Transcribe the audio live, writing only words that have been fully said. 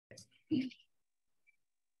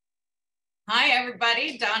Hi,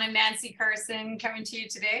 everybody. Don and Nancy Carson coming to you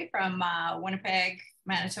today from Winnipeg,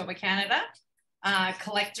 Manitoba, Canada.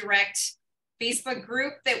 Collect Direct Facebook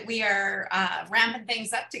group that we are ramping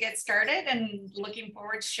things up to get started, and looking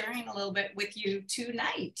forward to sharing a little bit with you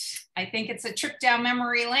tonight. I think it's a trip down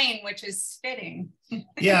memory lane, which is fitting.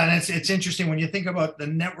 Yeah, and it's interesting when you think about the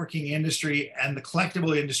networking industry and the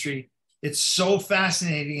collectible industry. It's so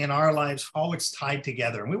fascinating in our lives how it's tied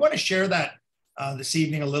together. And we want to share that this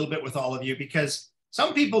evening a little bit with all of you, because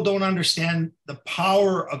some people don't understand the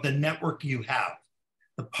power of the network you have,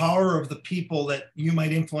 the power of the people that you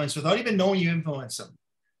might influence without even knowing you influence them,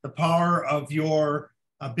 the power of your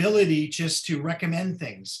ability just to recommend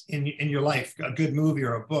things in your life, a good movie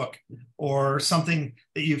or a book or something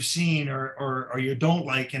that you've seen or you don't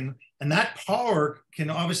like. And that power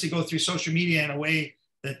can obviously go through social media in a way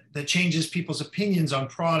that changes people's opinions on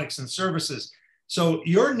products and services. So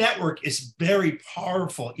your network is very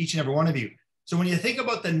powerful, each and every one of you. So when you think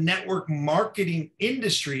about the network marketing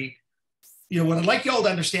industry, you know, what I'd like you all to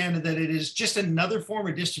understand is that it is just another form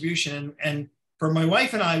of distribution. And for my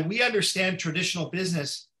wife and I, we understand traditional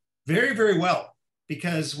business very, very well,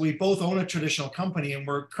 because we both own a traditional company, and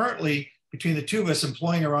we're currently, between the two of us,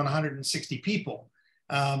 employing around 160 people.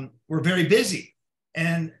 We're very busy.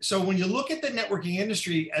 And so when you look at the networking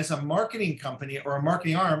industry as a marketing company or a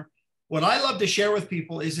marketing arm, what I love to share with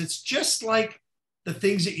people is it's just like the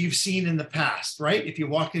things that you've seen in the past, right? If you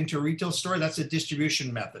walk into a retail store, that's a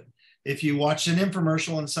distribution method. If you watched an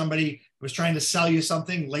infomercial and somebody was trying to sell you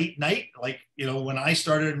something late night, like, you know, when I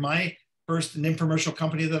started my first infomercial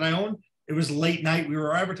company that I owned, it was late night, we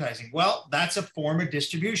were advertising. Well, that's a form of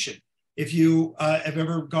distribution. If you have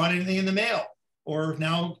ever got anything in the mail, or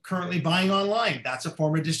now currently buying online, that's a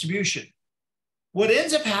form of distribution. What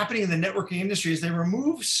ends up happening in the networking industry is they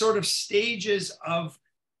remove sort of stages of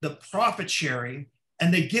the profit sharing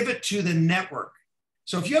and they give it to the network.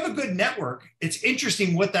 So if you have a good network, it's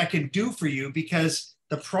interesting what that can do for you, because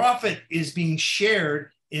the profit is being shared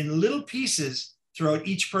in little pieces throughout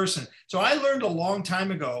each person. So I learned a long time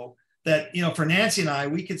ago that, you know, for Nancy and I,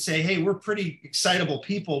 we could say, hey, we're pretty excitable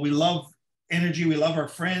people. We love energy. We love our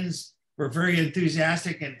friends. We're very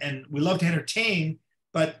enthusiastic and we love to entertain,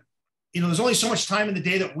 but you know, there's only so much time in the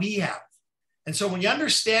day that we have. And so when you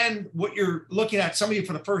understand what you're looking at, some of you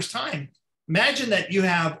for the first time, imagine that you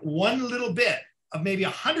have one little bit of maybe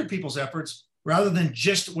 100 people's efforts rather than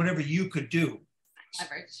just whatever you could do.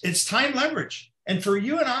 Leverage. It's time leverage. And for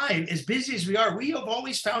you and I, as busy as we are, we have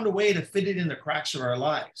always found a way to fit it in the cracks of our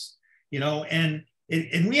lives, you know, and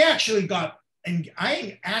we actually got, and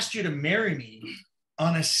I asked you to marry me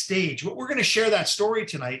on a stage. We're going to share that story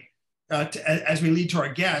tonight as we lead to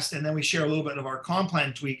our guest, and then we share a little bit of our comp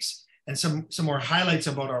plan tweaks and some more highlights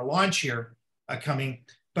about our launch here coming.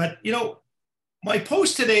 But you know, my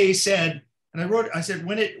post today said, and I said,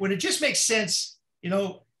 when it just makes sense, you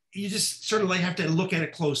know, you just sort of like have to look at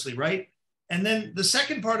it closely, right? And then the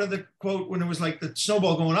second part of the quote, when it was like the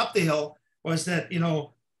snowball going up the hill, was that, you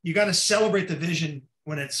know, you got to celebrate the vision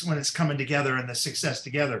when it's coming together and the success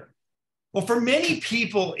together. Well, for many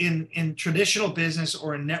people in traditional business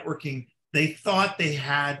or in networking, they thought they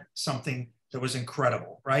had something that was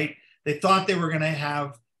incredible, right? They thought they were going to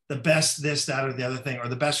have the best this, that, or the other thing, or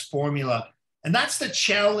the best formula. And that's the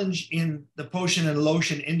challenge in the potion and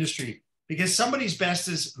lotion industry, because somebody's best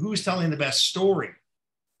is who's telling the best story.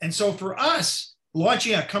 And so for us,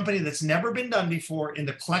 launching a company that's never been done before in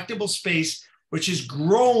the collectible space, which is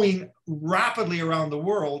growing rapidly around the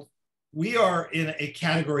world, we are in a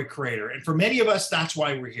category creator. And for many of us, that's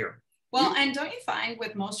why we're here. Well, and don't you find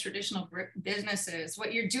with most traditional businesses,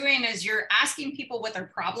 what you're doing is you're asking people what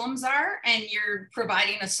their problems are and you're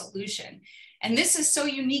providing a solution. And this is so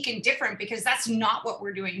unique and different because that's not what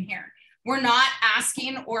we're doing here. We're not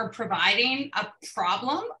asking or providing a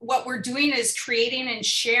problem. What we're doing is creating and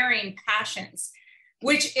sharing passions,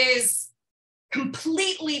 which is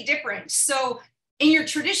completely different. So in your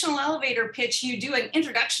traditional elevator pitch, you do an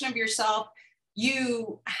introduction of yourself,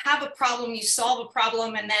 you have a problem, you solve a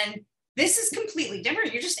problem, and then this is completely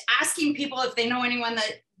different. You're just asking people if they know anyone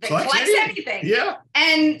that collects anything. Yeah.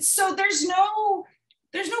 And so there's no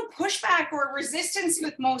pushback or resistance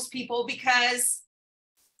with most people because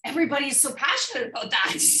everybody's so passionate about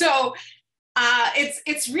that. So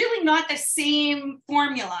it's really not the same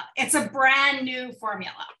formula. It's a brand new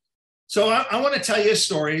formula. So I want to tell you a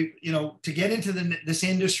story. You know, to get into this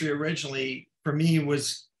industry originally for me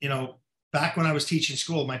was, you know, back when I was teaching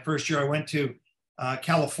school, my first year I went to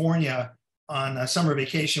California on a summer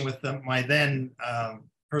vacation with my then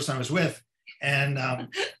person I was with, and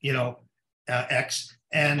you know, ex,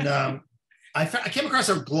 and I came across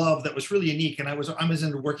a glove that was really unique, and I was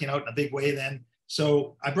into working out in a big way then.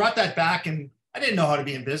 So I brought that back, and I didn't know how to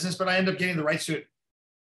be in business, but I ended up getting the rights to it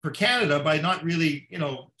for Canada by not really,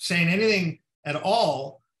 saying anything at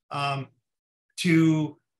all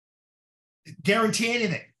to guarantee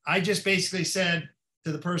anything. I just basically said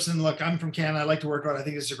to the person, look, I'm from Canada. I like to work out. I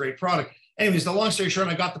think this is a great product. Anyways, the long story short,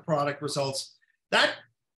 I got the product results. That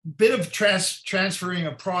bit of transferring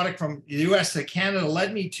a product from the US to Canada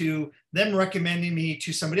led me to them recommending me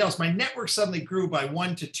to somebody else. My network suddenly grew by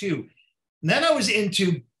 1 to 2. And then I was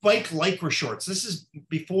into bike lycra shorts. This is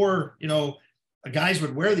before, guys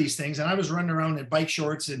would wear these things. And I was running around in bike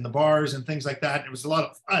shorts in the bars and things like that. It was a lot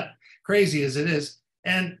of fun, crazy as it is.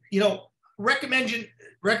 And,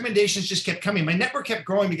 recommendations just kept coming. My network kept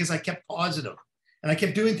growing because I kept positive and I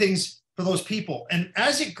kept doing things for those people. And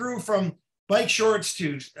as it grew from bike shorts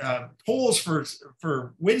to poles for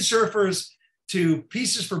windsurfers to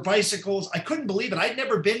pieces for bicycles, I couldn't believe it. I'd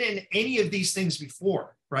never been in any of these things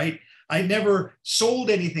before, right? I'd never sold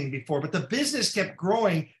anything before, but the business kept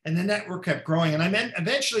growing and the network kept growing. And I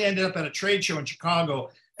eventually ended up at a trade show in Chicago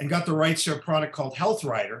and got the rights to a product called Health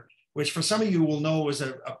Rider, which for some of you will know was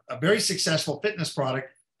a very successful fitness product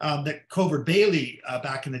that Cover Bailey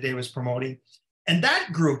back in the day was promoting. And that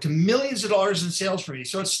grew to millions of dollars in sales for me.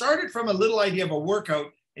 So it started from a little idea of a workout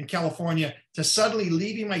in California to suddenly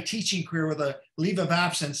leaving my teaching career with a leave of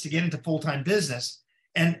absence to get into full-time business.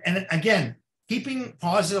 And again, keeping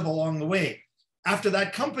positive along the way. After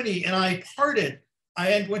that company and I parted,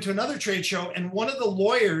 I went to another trade show, and one of the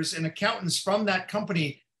lawyers and accountants from that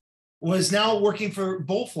company was now working for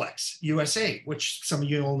Bowflex USA, which some of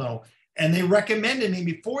you will know. And they recommended me.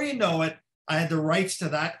 Before you know it, I had the rights to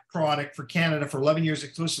that product for Canada for 11 years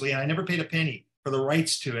exclusively, and I never paid a penny for the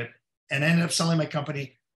rights to it, and ended up selling my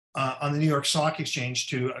company on the New York Stock Exchange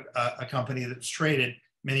to a company that was traded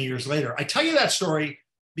many years later. I tell you that story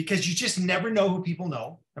because you just never know who people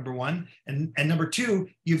know, number one. And number two,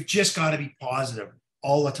 you've just got to be positive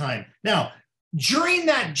all the time. Now, during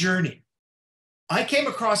that journey, I came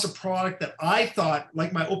across a product that I thought,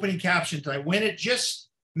 like my opening caption tonight, when it just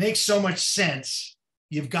makes so much sense,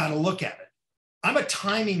 you've got to look at it. I'm a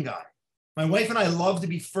timing guy. My wife and I love to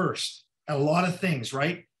be first at a lot of things,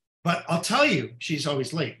 right? But I'll tell you, she's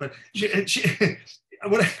always late. But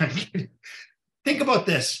think about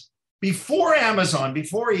this. Before Amazon,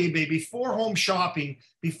 before eBay, before home shopping,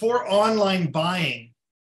 before online buying,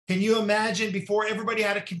 can you imagine before everybody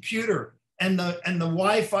had a computer and the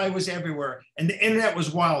Wi-Fi was everywhere and the internet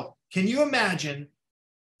was wild? Can you imagine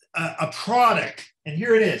a product? And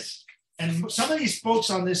here it is. And some of these folks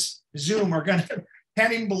on this Zoom are can't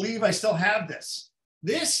even believe I still have this.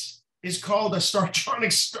 This is called a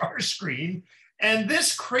Startronic Star Screen. And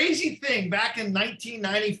this crazy thing back in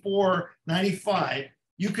 1994, 95,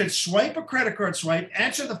 you could swipe a credit card swipe,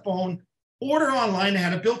 answer the phone, order online. It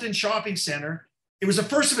had a built-in shopping center. It was the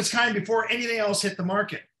first of its kind before anything else hit the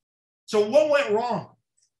market. So what went wrong?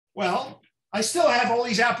 Well, I still have all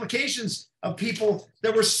these applications of people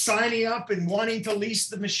that were signing up and wanting to lease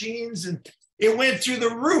the machines, and it went through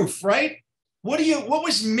the roof, right? What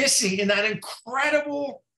was missing in that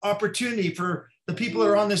incredible opportunity for the people that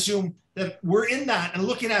are on the Zoom that were in that and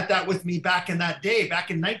looking at that with me back in that day,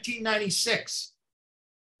 back in 1996?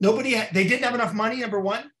 They didn't have enough money, number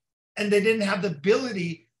one, and they didn't have the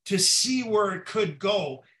ability to see where it could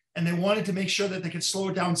go. And they wanted to make sure that they could slow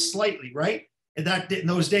it down slightly, right? In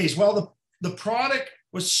those days. Well, the product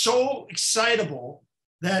was so excitable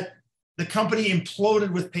that the company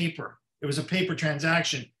imploded with paper. It was a paper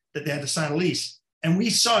transaction that they had to sign a lease. And we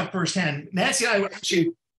saw it firsthand. Nancy and I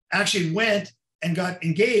actually went and got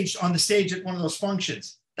engaged on the stage at one of those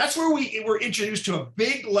functions. That's where we were introduced to a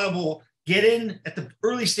big level, get in at the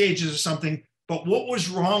early stages of something. But what was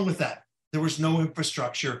wrong with that? There was no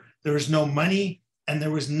infrastructure, there was no money, and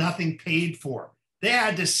there was nothing paid for. They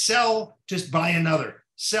had to sell, just buy another,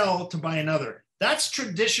 sell to buy another. That's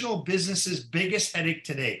traditional business's biggest headache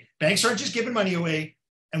today. Banks aren't just giving money away.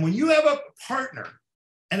 And when you have a partner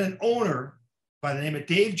and an owner by the name of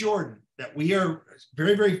Dave Jordan, that we are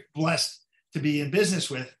very, very blessed to be in business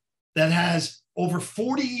with, that has over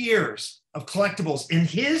 40 years of collectibles in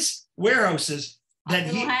his warehouses that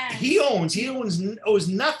he owes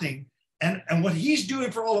nothing. And what he's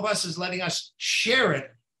doing for all of us is letting us share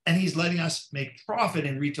it, and he's letting us make profit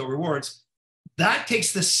in retail rewards. That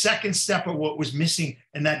takes the second step of what was missing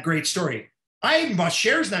in that great story. I even bought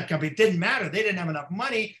shares in that company. It didn't matter. They didn't have enough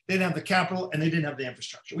money. They didn't have the capital, and they didn't have the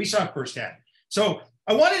infrastructure. We saw it firsthand. So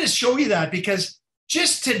I wanted to show you that because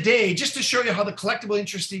just today, just to show you how the collectible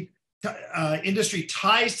industry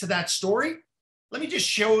ties to that story, let me just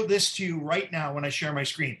show this to you right now when I share my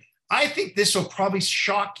screen. I think this will probably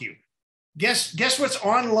shock you. Guess what's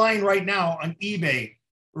online right now on eBay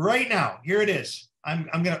right now? Here it is.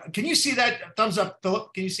 Can you see that? Thumbs up,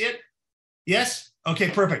 Philip. Can you see it? Yes? Okay,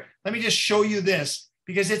 perfect. Let me just show you this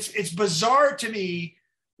because it's bizarre to me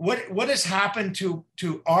what has happened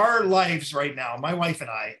to our lives right now, my wife and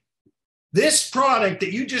I. This product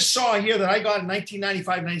that you just saw here that I got in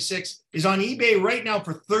 1995, 96 is on eBay right now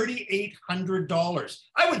for $3,800.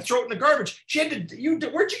 I would throw it in the garbage. She had to,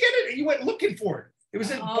 where'd you get it? You went looking for it. It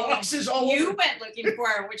was in boxes all over. You went looking for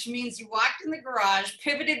it, which means you walked in the garage,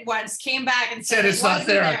 pivoted once, came back and said it's not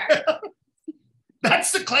there.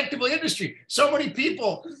 That's the collectible industry. So many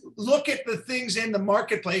people look at the things in the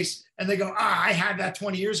marketplace and they go, I had that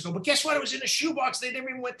 20 years ago. But guess what? It was in a shoebox. They never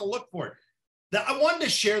even went to look for it. I wanted to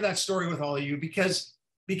share that story with all of you because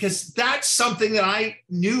that's something that I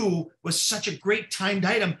knew was such a great timed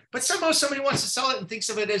item, but somehow somebody wants to sell it and thinks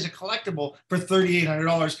of it as a collectible for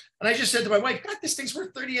 $3,800. And I just said to my wife, God, this thing's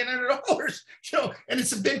worth $3,800, and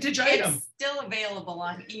it's a vintage item. It's still available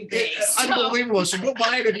on eBay. Unbelievable. So go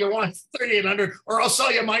buy it if you want $3,800, or I'll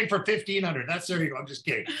sell you mine for $1,500. There you go. I'm just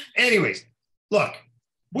kidding. Anyways, look,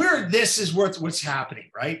 this is what's happening,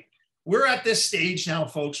 right? We're at this stage now,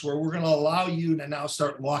 folks, where we're going to allow you to now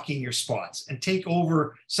start locking your spots and take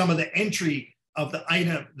over some of the entry of the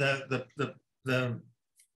item, the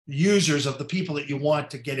users of the people that you want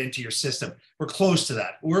to get into your system. We're close to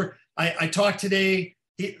that. I talked today,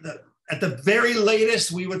 at the very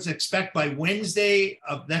latest, we would expect by Wednesday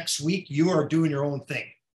of next week, you are doing your own thing.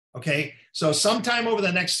 Okay. So sometime over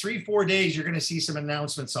the next 3-4 days, you're going to see some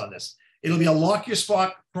announcements on this. It'll be a lock your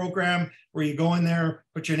spot program where you go in there,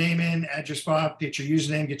 put your name in, add your spot, get your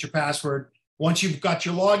username, get your password. Once you've got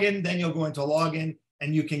your login, then you'll go into login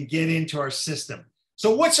and you can get into our system.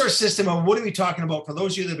 So what's our system and what are we talking about for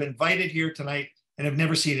those of you that have been invited here tonight and have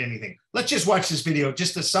never seen anything? Let's just watch this video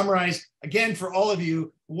just to summarize again for all of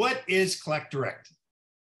you, what is Collect Direct?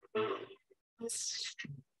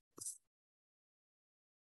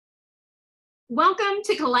 Welcome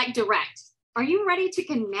to Collect Direct. Are you ready to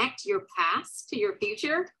connect your past to your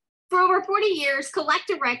future? For over 40 years, Collect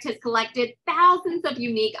Direct has collected thousands of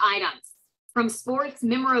unique items, from sports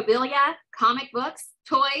memorabilia, comic books,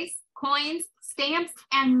 toys, coins, stamps,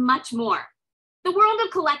 and much more. The world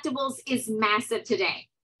of collectibles is massive today,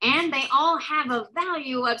 and they all have a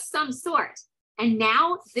value of some sort. And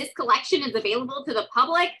now this collection is available to the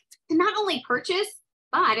public to not only purchase,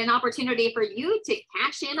 but an opportunity for you to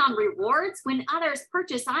cash in on rewards when others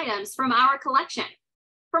purchase items from our collection.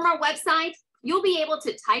 From our website, you'll be able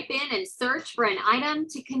to type in and search for an item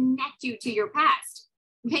to connect you to your past.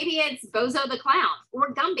 Maybe it's Bozo the Clown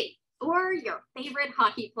or Gumby or your favorite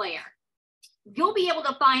hockey player. You'll be able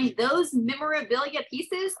to find those memorabilia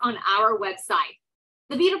pieces on our website.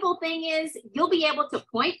 The beautiful thing is you'll be able to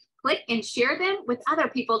point, click, and share them with other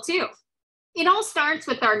people too. It all starts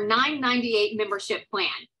with our $9.98 membership plan.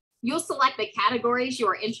 You'll select the categories you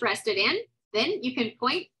are interested in, then you can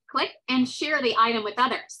point, click, and share the item with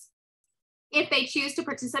others. If they choose to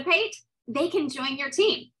participate, they can join your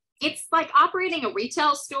team. It's like operating a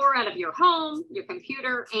retail store out of your home, your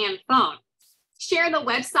computer, and phone. Share the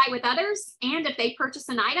website with others, and if they purchase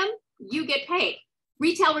an item, you get paid.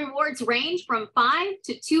 Retail rewards range from $5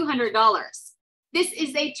 to $200. This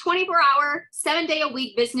is a 24-hour,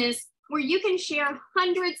 7-day-a-week business where you can share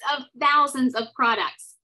hundreds of thousands of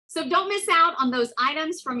products. So don't miss out on those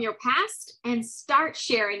items from your past and start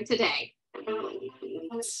sharing today.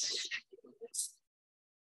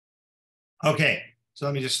 Okay, so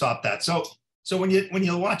let me just stop that. So when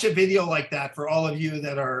you watch a video like that, for all of you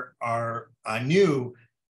that are new,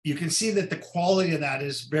 you can see that the quality of that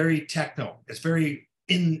is very techno. It's very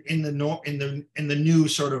in the new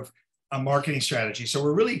sort of marketing strategy. So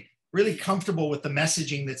we're really comfortable with the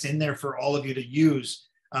messaging that's in there for all of you to use.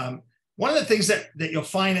 One of the things that you'll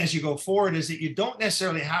find as you go forward is that you don't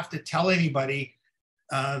necessarily have to tell anybody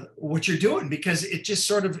what you're doing, because it just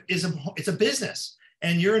sort of it's a business,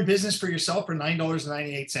 and you're in business for yourself for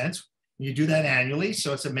 $9.98. You do that annually,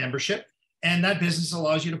 so it's a membership, and that business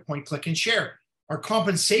allows you to point, click, and share. Our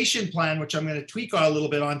compensation plan, which I'm going to tweak a little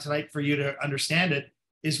bit on tonight for you to understand it,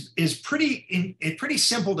 is pretty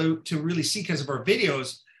simple to really see because of our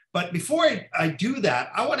videos. But before I do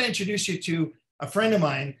that, I want to introduce you to a friend of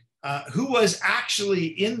mine who was actually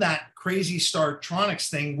in that crazy Startronics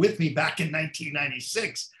thing with me back in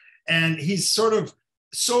 1996. And he's sort of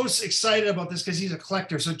so excited about this because he's a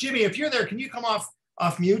collector. So Jimmy, if you're there, can you come off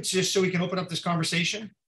mute just so we can open up this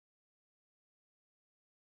conversation?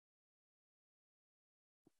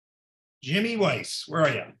 Jimmy Weiss, where are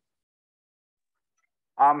you?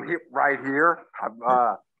 I'm right here.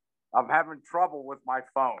 I'm having trouble with my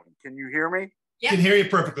phone. Can you hear me? Yeah. Can hear you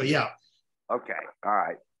perfectly. Yeah. Okay. All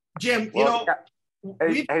right. Jim, Well,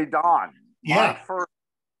 hey, Don. Yeah.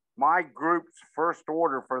 My group's first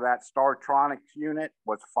order for that Startronics unit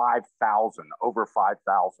was 5,000, over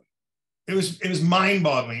 5,000. It was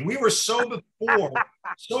mind-boggling. We were so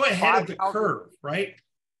ahead of the curve, right?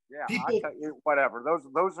 Yeah, People, I'll tell you, whatever.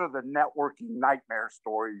 Those are the networking nightmare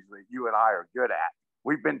stories that you and I are good at.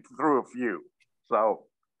 We've been through a few. So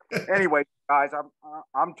anyway, guys,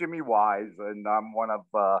 I'm Jimmy Wise, and I'm one of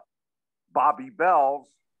Bobby Bell's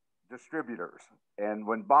distributors. And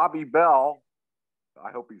when Bobby Bell,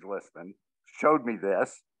 I hope he's listening, showed me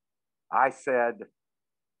this, I said,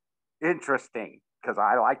 interesting, because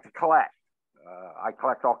I like to collect. I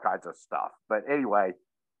collect all kinds of stuff. But anyway,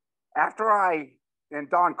 and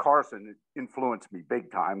Don Carson influenced me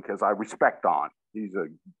big time because I respect Don. He's a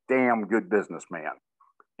damn good businessman.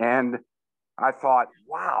 And I thought,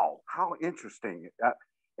 wow, how interesting.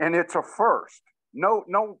 And it's a first. No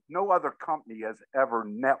other company has ever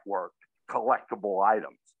networked collectible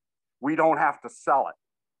items. We don't have to sell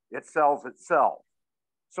it. It sells itself.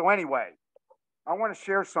 So anyway, I want to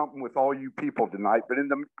share something with all you people tonight. But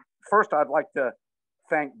first, I'd like to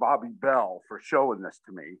thank Bobby Bell for showing this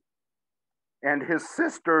to me. And his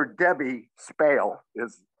sister, Debbie Spale,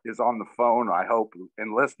 is on the phone, I hope,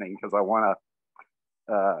 and listening, because I want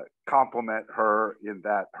to compliment her in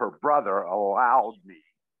that her brother allowed me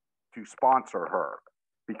to sponsor her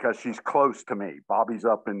because she's close to me. Bobby's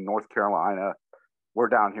up in North Carolina. We're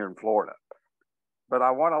down here in Florida. But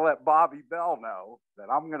I want to let Bobby Bell know that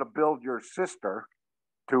I'm going to build your sister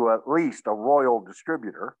to at least a royal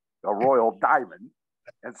distributor, a royal diamond,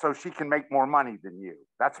 and so she can make more money than you.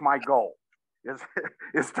 That's my goal,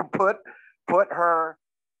 is to put her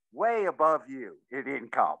way above you in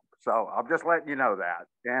income. So I'm just letting you know that.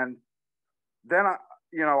 And then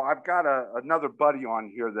I've got another buddy on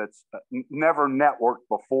here that's never networked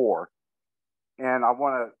before, and I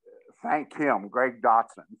want to thank him, Greg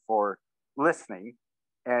Dotson, for listening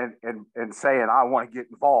and saying I want to get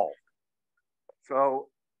involved. So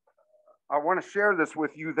I want to share this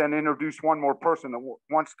with you, then introduce one more person that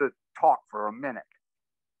wants to talk for a minute.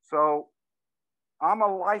 So I'm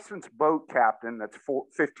a licensed boat captain that's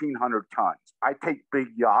 1,500 tons. I take big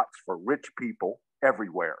yachts for rich people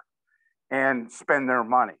everywhere and spend their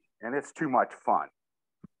money, and it's too much fun.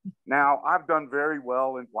 Now, I've done very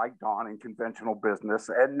well like Don, in conventional business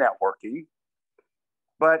and networking,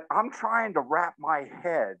 but I'm trying to wrap my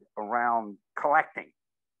head around collecting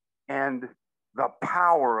and the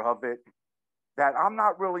power of it that I'm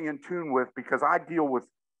not really in tune with, because I deal with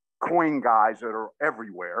coin guys that are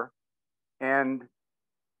everywhere.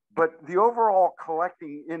 But the overall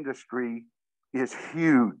collecting industry is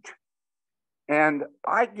huge. And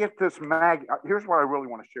I get this here's what I really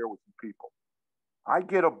want to share with you people. I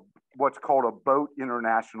get what's called a Boat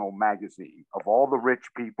International magazine of all the rich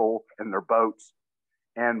people and their boats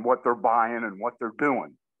and what they're buying and what they're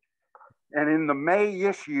doing. And in the May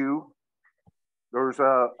issue, there's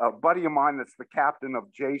a buddy of mine that's the captain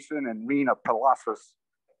of Jason and Rena Palacios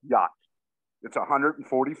yacht. It's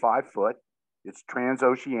 145 foot. It's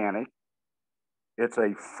transoceanic. It's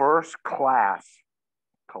a first class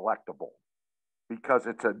collectible because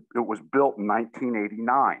it was built in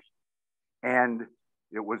 1989, and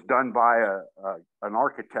it was done by an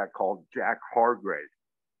architect called Jack Hargrave.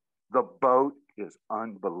 The boat is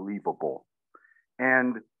unbelievable,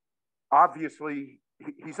 and obviously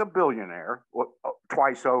he's a billionaire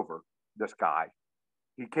twice over. This guy,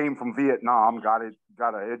 he came from Vietnam, got an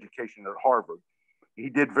education at Harvard. He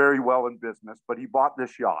did very well in business, but he bought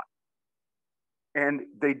this yacht. And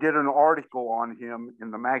they did an article on him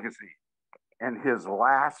in the magazine. And his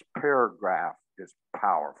last paragraph is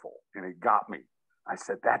powerful. And it got me. I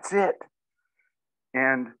said, that's it.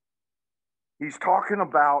 And he's talking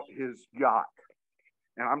about his yacht.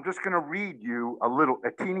 And I'm just going to read you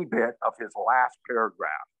a teeny bit of his last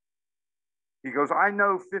paragraph. He goes, I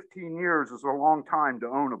know 15 years is a long time to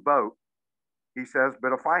own a boat. He says,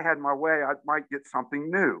 but if I had my way, I might get something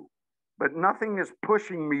new. But nothing is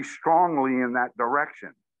pushing me strongly in that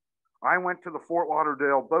direction. I went to the Fort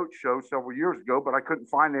Lauderdale Boat Show several years ago, but I couldn't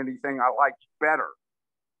find anything I liked better.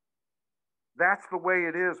 That's the way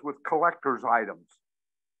it is with collector's items.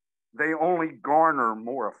 They only garner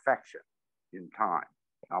more affection in time.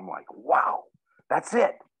 I'm like, wow, that's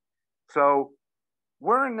it. So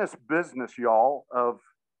we're in this business, y'all, of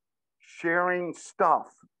sharing stuff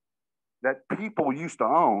that people used to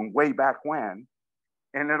own way back when,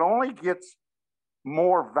 and it only gets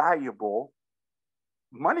more valuable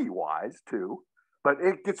money-wise too, but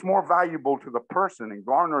it gets more valuable to the person and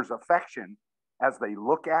garners affection as they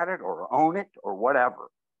look at it or own it or whatever.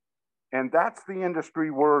 And that's the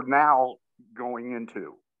industry we're now going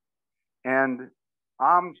into. And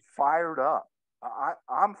I'm fired up.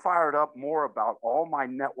 I'm fired up more about all my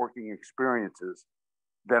networking experiences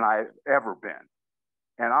than I've ever been.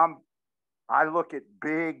 And I look at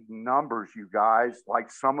big numbers, you guys,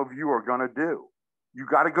 like some of you are going to do. You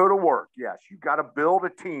got to go to work. Yes. You got to build a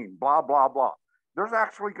team, blah, blah, blah. There's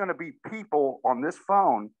actually going to be people on this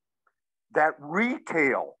phone that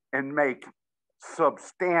retail and make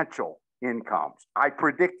substantial incomes. I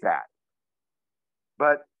predict that.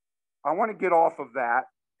 But I want to get off of that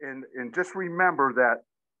and just remember that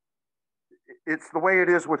it's the way it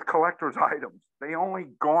is with collector's items. They only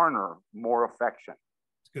garner more affection.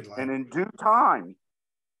 Good line. And in due time,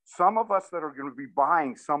 some of us that are going to be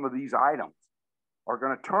buying some of these items are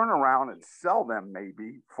going to turn around and sell them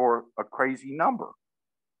maybe for a crazy number.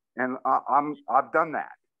 And I've done that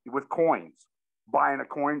with coins, buying a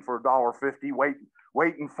coin for $1.50,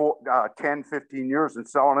 waiting for 10, 15 years and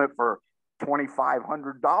selling it for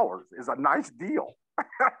 $2,500 is a nice deal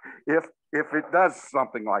if it does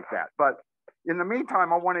something like that. But in the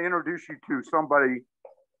meantime, I want to introduce you to somebody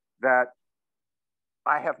that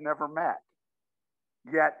I have never met.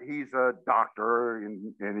 Yet he's a doctor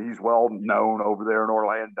and he's well known over there in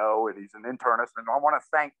Orlando, and he's an internist. And I want to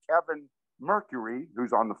thank Kevin Mercury,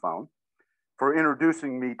 who's on the phone, for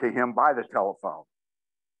introducing me to him by the telephone.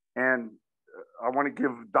 And I want to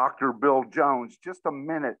give Dr. Bill Jones just a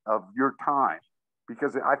minute of your time,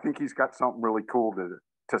 because I think he's got something really cool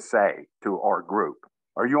to say to our group.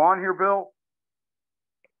 Are you on here, Bill?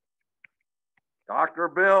 Dr.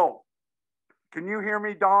 Bill, can you hear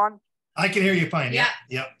me, Don? I can hear you fine. Yeah.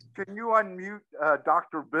 Yeah. Can you unmute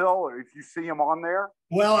Dr. Bill, or if you see him on there?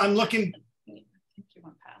 Well, I'm looking.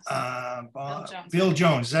 Bill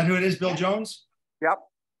Jones. Is that who it is? Bill Jones? Yep.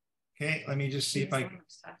 Okay. Let me just see if I.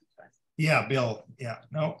 Yeah, Bill. Yeah.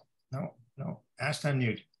 No. Ask to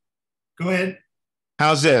unmute. Go ahead.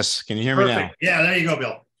 How's this? Can you hear me now? Perfect. Yeah, there you go,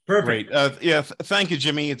 Bill. Perfect. Great. Thank you,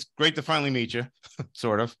 Jimmy. It's great to finally meet you,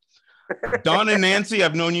 sort of. Don and Nancy,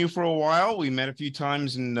 I've known you for a while. We met a few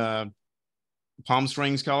times in Palm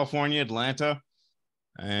Springs, California, Atlanta,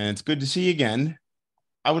 and it's good to see you again.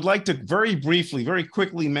 I would like to very briefly, very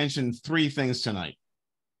quickly mention three things tonight.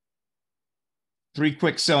 Three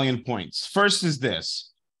quick salient points. First is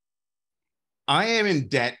this. I am in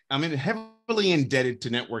debt. I'm heavily indebted to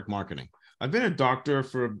network marketing. I've been a doctor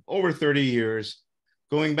for over 30 years,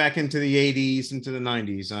 going back into the 80s, into the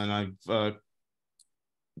 90s, and I've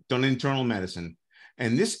done internal medicine.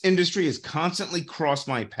 And this industry has constantly crossed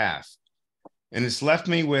my path. And it's left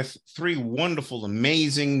me with three wonderful,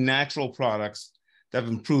 amazing natural products that have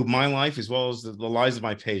improved my life as well as the lives of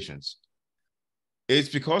my patients. It's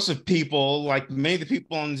because of people like many of the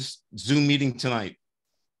people on this Zoom meeting tonight.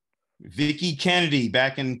 Vicky Kennedy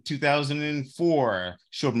back in 2004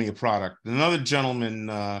 showed me a product. Another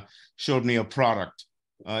gentleman showed me a product.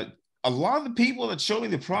 A lot of the people that showed me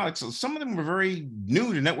the products, some of them were very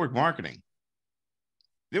new to network marketing.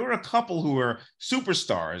 There were a couple who were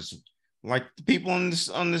superstars, like the people on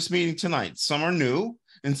this meeting tonight. Some are new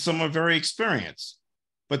and some are very experienced.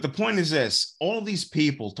 But the point is this, all of these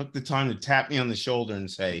people took the time to tap me on the shoulder and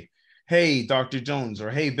say, hey, Dr. Jones, or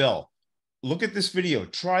hey, Bill, look at this video,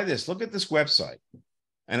 try this, look at this website.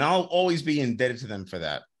 And I'll always be indebted to them for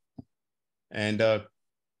that. And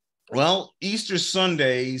well, Easter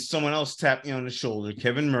Sunday, someone else tapped me on the shoulder,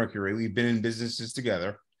 Kevin Mercury. We've been in businesses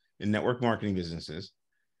together, in network marketing businesses.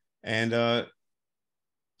 And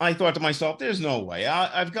I thought to myself, there's no way.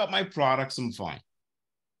 I've got my products, I'm fine.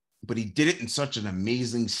 But he did it in such an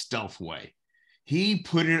amazing stealth way. He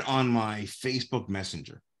put it on my Facebook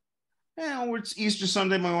Messenger. And it's Easter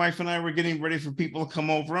Sunday. My wife and I were getting ready for people to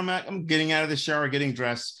come over. I'm getting out of the shower, getting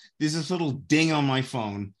dressed. There's this little ding on my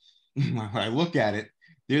phone. I look at it.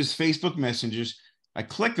 There's Facebook Messengers. I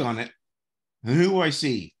click on it. And who do I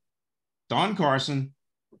see? Don Carson.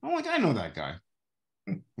 I'm like, I know that guy.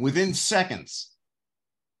 Within seconds,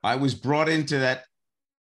 I was brought into that.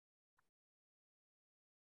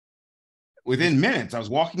 Within minutes, I was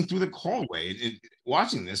walking through the hallway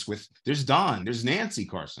watching this with, there's Don, there's Nancy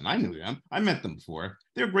Carson. I knew them. I met them before.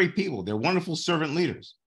 They're great people. They're wonderful servant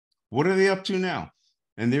leaders. What are they up to now?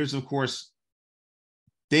 And there's, of course,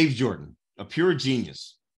 Dave Jordan, a pure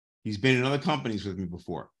genius. He's been in other companies with me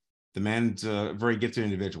before. The man's a very gifted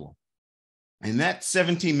individual. And that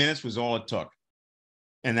 17 minutes was all it took.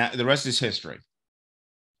 And that the rest is history.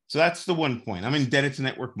 So that's the one point. I'm indebted to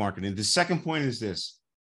network marketing. The second point is this.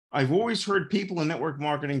 I've always heard people in network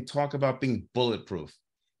marketing talk about being bulletproof.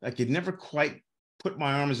 I could never quite put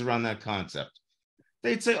my arms around that concept.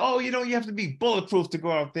 they'd say, oh, you have to be bulletproof to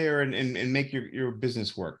go out there and make your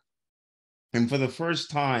business work. And for the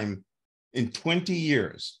first time in 20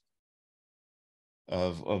 years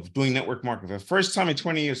of doing network marketing, for the first time in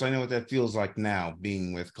 20 years, I know what that feels like now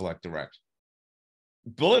being with Collect Direct.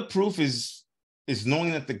 Bulletproof is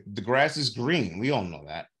knowing that the grass is green. We all know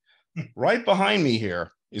that. Right behind me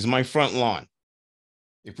here is my front lawn.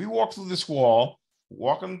 If we walk through this wall,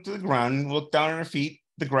 walk onto the ground and look down at our feet,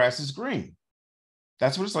 the grass is green.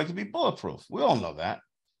 That's what it's like to be bulletproof. We all know that.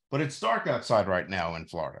 But it's dark outside right now in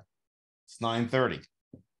Florida. It's 9:30.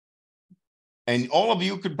 And all of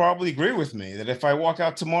you could probably agree with me that if I walk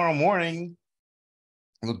out tomorrow morning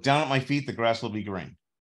and look down at my feet, the grass will be green.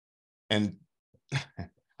 And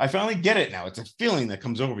I finally get it now. It's a feeling that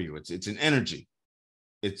comes over you. It's an energy.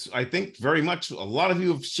 I think very much a lot of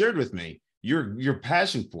you have shared with me your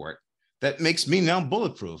passion for it. That makes me now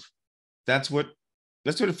bulletproof. That's what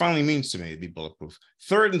it finally means to me to be bulletproof.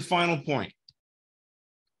 Third and final point.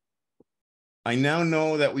 I now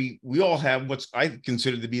know that we all have what I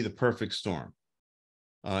consider to be the perfect storm.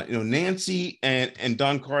 Nancy and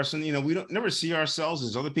Don Carson, we don't never see ourselves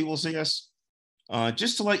as other people see us.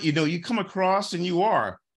 Just to let you know, you come across and you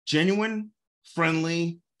are genuine,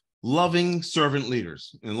 friendly, loving servant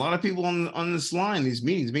leaders. And a lot of people on this line, these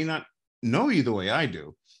meetings, may not know you the way I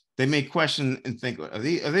do. They may question and think, are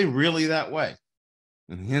they really that way?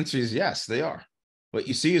 And the answer is yes, they are. What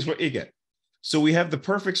you see is what you get. So we have the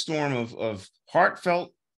perfect storm of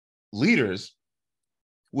heartfelt leaders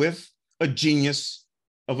with a genius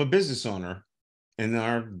of a business owner and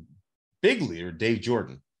our big leader, Dave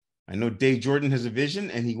Jordan. I know Dave Jordan has a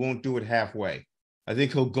vision and he won't do it halfway. I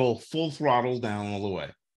think he'll go full throttle down all the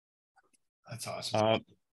way. That's awesome.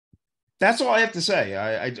 That's all I have to say.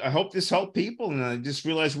 I hope this helped people, and I just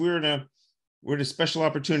realized we're in a special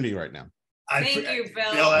opportunity right now. Thank you,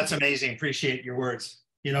 Bill. Bill, that's amazing. Appreciate your words.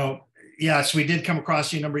 Yes, we did come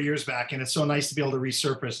across you a number of years back, and it's so nice to be able to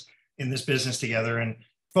resurface in this business together. And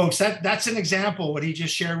folks, that's an example what he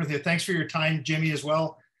just shared with you. Thanks for your time, Jimmy, as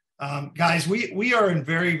well. Guys, we are in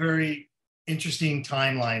very, very interesting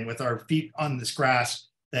timeline with our feet on this grass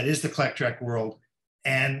that is the Collect Direct world.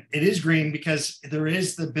 And it is green because there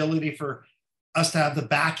is the ability for us to have the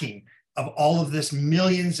backing of all of this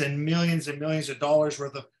millions and millions and millions of dollars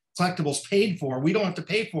worth of collectibles paid for. We don't have to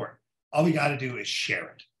pay for it. All we got to do is share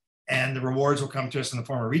it. And the rewards will come to us in the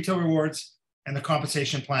form of retail rewards. And the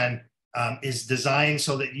compensation plan is designed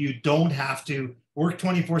so that you don't have to work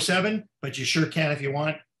 24/7, but you sure can if you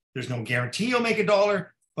want. There's no guarantee you'll make $1,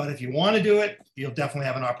 but if you want to do it, you'll definitely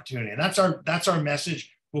have an opportunity. And that's our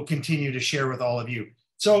message. We'll continue to share with all of you.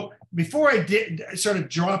 So before I did sort of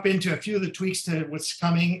drop into a few of the tweaks to what's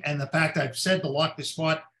coming and the fact I've said the Lock the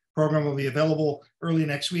Spot program will be available early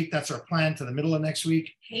next week. That's our plan to the middle of next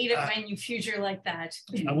week. Hate it when you future like that.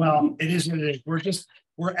 Well, it is what it is.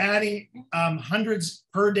 We're adding hundreds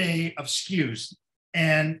per day of SKUs.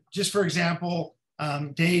 And just for example,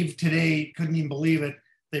 Dave today couldn't even believe it.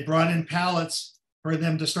 They brought in pallets for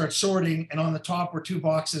them to start sorting. And on the top were 2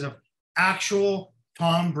 boxes of actual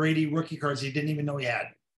Tom Brady rookie cards he didn't even know he had.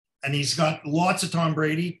 And he's got lots of Tom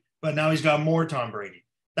Brady, but now he's got more Tom Brady.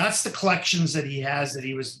 That's the collections that he has that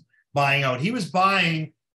he was buying out. He was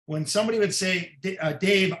buying when somebody would say,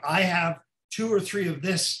 Dave, I have 2 or 3 of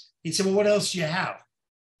this. He'd say, well, what else do you have?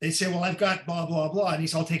 They'd say, well, I've got blah, blah, blah. And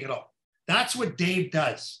he's, I'll take it all. That's what Dave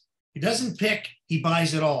does. He doesn't pick, he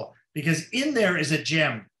buys it all. Because in there is a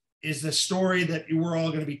gem, is the story that we're all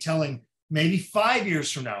going to be telling maybe 5 years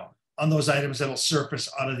from now on those items that'll surface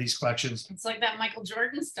out of these collections. It's like that Michael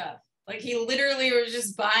Jordan stuff. Like he literally was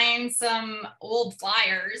just buying some old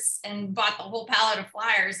flyers and bought the whole pallet of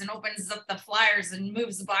flyers and opens up the flyers and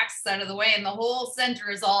moves the boxes out of the way. And the whole center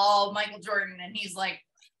is all Michael Jordan. And he's like,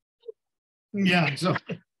 yeah.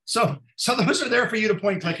 So those are there for you to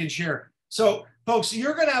point, click, and share. So folks,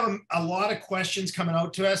 you're going to have a lot of questions coming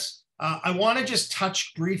out to us. I want to just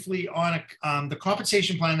touch briefly on the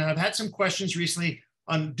compensation plan. And I've had some questions recently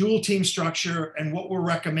on dual team structure and what we're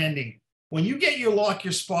recommending. When you get your Lock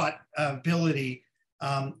Your Spot ability,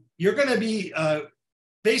 you're going to be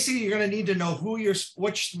basically you're going to need to know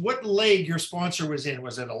what leg your sponsor was in.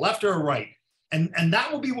 Was it a left or a right? And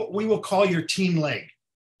that will be what we will call your team leg.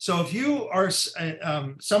 So if you are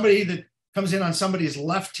somebody that comes in on somebody's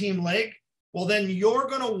left team leg, well, then you're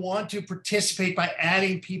going to want to participate by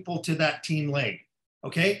adding people to that team leg.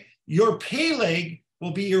 Okay, your pay leg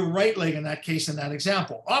will be your right leg in that case, in that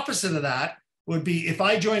example. Opposite of that would be if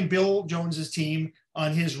I joined Bill Jones's team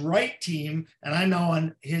on his right team, and I'm now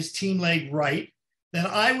on his team leg right, then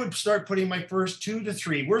I would start putting my first 2 to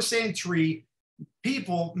 3, we're saying 3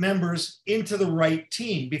 members into the right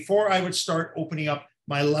team before I would start opening up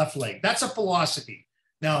my left leg. That's a philosophy.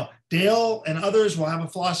 Now, Dale and others will have a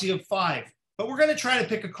philosophy of 5, but we're going to try to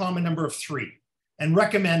pick a common number of 3 and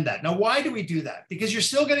recommend that. Now, why do we do that? Because you're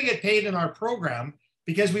still going to get paid in our program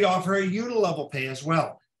because we offer a unilevel pay as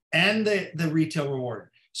well and the retail reward.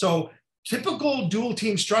 So typical dual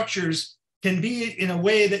team structures can be in a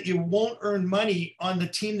way that you won't earn money on the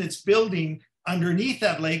team that's building underneath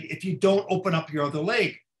that leg if you don't open up your other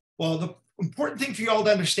leg. Well, the important thing for you all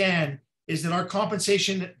to understand is that our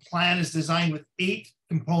compensation plan is designed with 8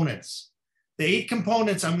 components. The 8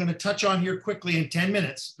 components I'm going to touch on here quickly in 10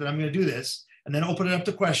 minutes, that I'm going to do this, and then open it up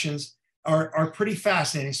to questions, are pretty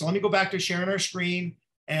fascinating. So let me go back to sharing our screen,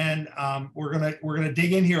 and we're gonna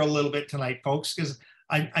dig in here a little bit tonight, folks, because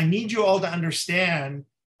I need you all to understand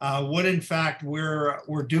what in fact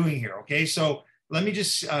we're doing here. Okay, so let me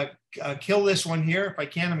just kill this one here if I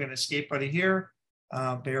can. I'm going to escape out of here.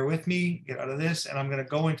 Bear with me, get out of this, and I'm going to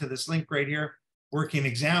go into this link right here, working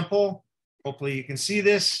example. Hopefully you can see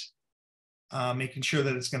this, making sure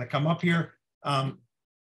that it's going to come up here.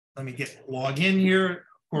 Let me log in here.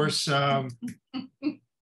 Of course,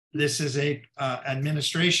 this is a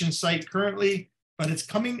administration site currently, but it's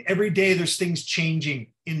coming every day. There's things changing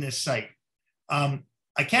in this site.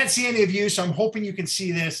 I can't see any of you, so I'm hoping you can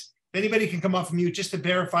see this. If anybody can come off mute just to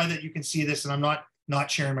verify that you can see this and I'm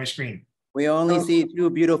not sharing my screen. We only see 2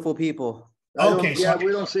 beautiful people. Okay, yeah,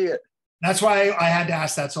 we don't see it. That's why I had to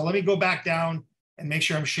ask that. So let me go back down and make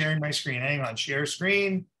sure I'm sharing my screen. Hang on, share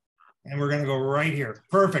screen. And we're going to go right here.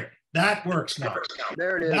 Perfect. That works now.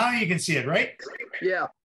 There it is. Now you can see it, right? Yeah.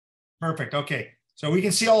 Perfect. Okay. So we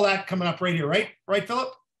can see all that coming up right here, right? Right,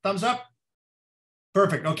 Philip? Thumbs up?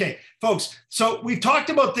 Perfect. Okay, folks. So we talked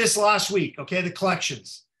about this last week, okay, the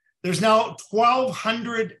collections. There's now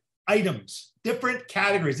 1,200 items, different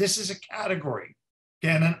categories. This is a category,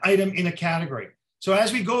 okay, and an item in a category. So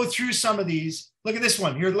as we go through some of these, look at this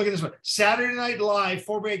one here. Look at this one. Saturday Night Live,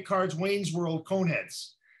 4x8 cards, Wayne's World,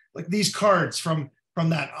 Coneheads. Like these cards from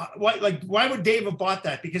that. Why would Dave have bought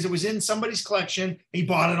that? Because it was in somebody's collection. He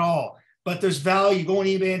bought it all. But there's value. Go on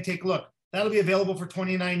eBay and take a look. That'll be available for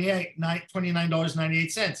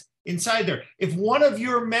 $29.98 inside there. If one of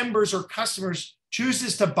your members or customers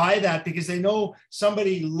chooses to buy that because they know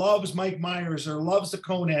somebody loves Mike Myers or loves the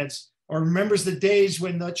Coneheads or remembers the days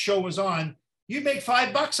when that show was on, you'd make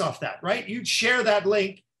 $5 off that, right? You'd share that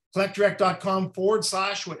link,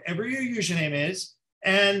 collectdirect.com/whatever your username is.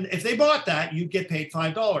 And if they bought that, you'd get paid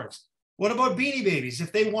 $5. What about Beanie Babies?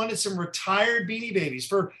 If they wanted some retired Beanie Babies,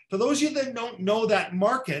 for those of you that don't know that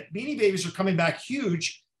market, Beanie Babies are coming back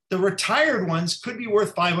huge. The retired ones could be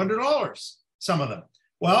worth $500, some of them.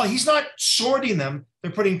 Well, he's not sorting them.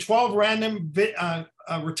 They're putting 12 random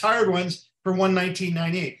retired ones for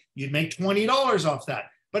 $119.98. You'd make $20 off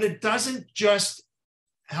that. But it doesn't just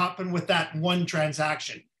happen with that one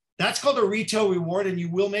transaction. That's called a retail reward, and you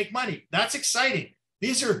will make money. That's exciting.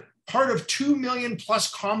 These are part of 2 million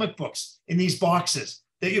plus comic books in these boxes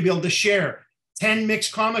that you'll be able to share. 10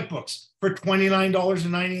 mixed comic books for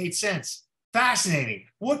 $29.98. Fascinating.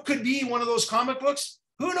 What could be one of those comic books?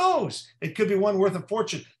 Who knows? It could be one worth a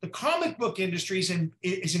fortune. The comic book industry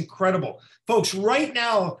is incredible. Folks, right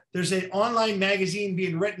now, there's an online magazine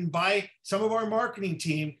being written by some of our marketing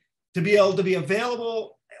team to be able to be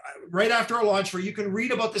available right after our launch where you can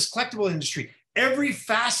read about this collectible industry. Every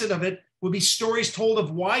facet of it will be stories told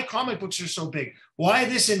of why comic books are so big, why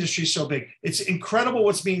this industry is so big. It's incredible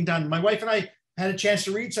what's being done. My wife and I had a chance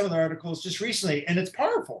to read some of the articles just recently, and it's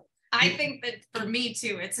powerful. I think that for me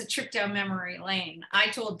too, it's a trip down memory lane. I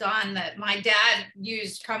told Don that my dad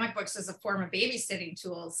used comic books as a form of babysitting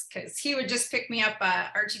tools because he would just pick me up a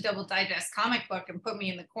Archie Double Digest comic book and put me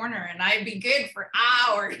in the corner and I'd be good for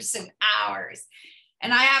hours and hours.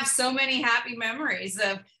 And I have so many happy memories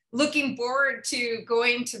of looking forward to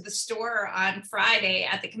going to the store on Friday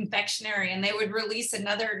at the confectionery and they would release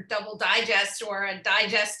another Double Digest or a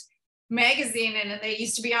Digest magazine and they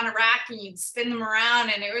used to be on a rack and you'd spin them around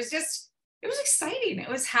and it was exciting. It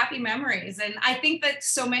was happy memories. And I think that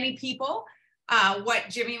so many people, what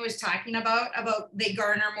Jimmy was talking about they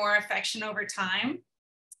garner more affection over time.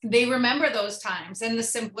 They remember those times and the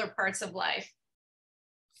simpler parts of life.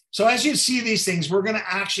 So as you see these things, we're going to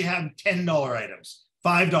actually have $10 items,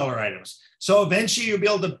 $5 items. So eventually you'll be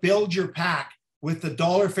able to build your pack with the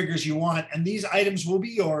dollar figures you want. And these items will be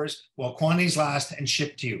yours while quantities last and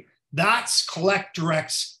shipped to you. That's Collect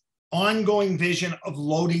Direct's ongoing vision of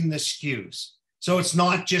loading the SKUs. So it's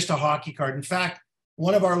not just a hockey card. In fact,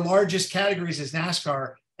 one of our largest categories is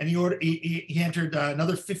NASCAR, and he entered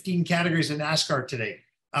another 15 categories in NASCAR today.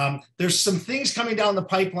 There's some things coming down the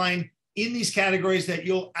pipeline in these categories that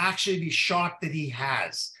you'll actually be shocked that he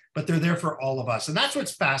has. but they're there for all of us. And that's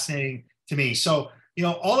what's fascinating to me. So, you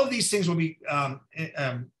know, all of these things will be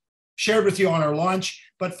shared with you on our launch.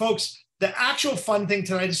 But folks, the actual fun thing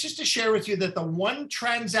tonight is just to share with you that the one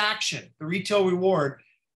transaction, the retail reward,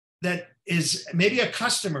 that is maybe a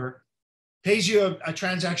customer pays you a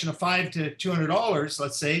transaction of $500 to $200,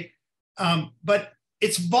 let's say, but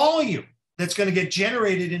it's volume that's going to get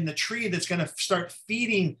generated in the tree that's going to start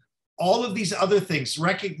feeding all of these other things,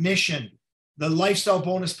 recognition, the lifestyle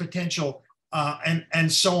bonus potential,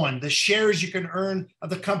 and so on, the shares you can earn of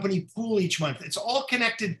the company pool each month. It's all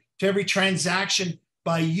connected to every transaction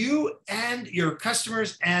by you and your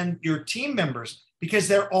customers and your team members, because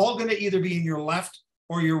they're all going to either be in your left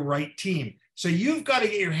or your right team. So you've got to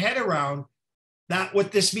get your head around that,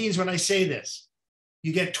 what this means when I say this.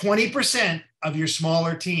 You get 20% of your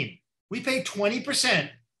smaller team. We pay 20%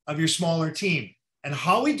 of your smaller team. And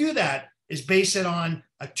how we do that is base it on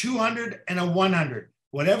a 200 and a 100.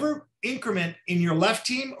 Whatever increment in your left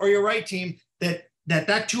team or your right team that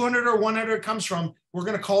 200 or 100 comes from, we're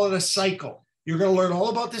going to call it a cycle. You're going to learn all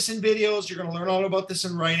about this in videos. You're going to learn all about this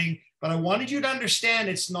in writing. But I wanted you to understand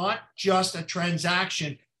it's not just a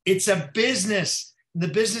transaction. It's a business. The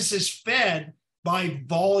business is fed by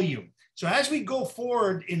volume. So as we go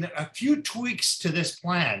forward in a few tweaks to this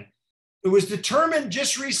plan, it was determined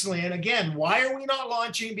just recently. And again, why are we not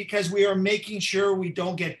launching? Because we are making sure we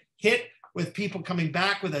don't get hit with people coming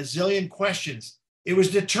back with a zillion questions. It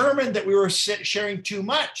was determined that we were sharing too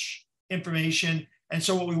much information. And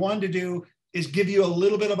so what we wanted to do is give you a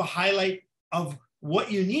little bit of a highlight of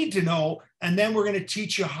what you need to know. And then we're going to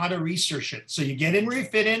teach you how to research it. So you get in where you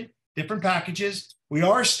fit in, different packages. We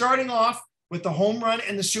are starting off with the home run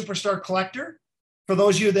and the superstar collector. For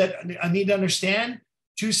those of you that need to understand,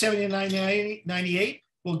 $279.98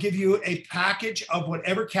 will give you a package of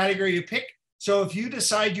whatever category you pick. So if you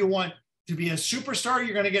decide you want to be a superstar,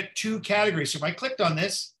 you're going to get 2 categories. So if I clicked on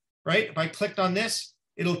this, right? If I clicked on this,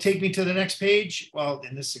 it'll take me to the next page. Well,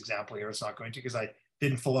 in this example here, it's not going to, because I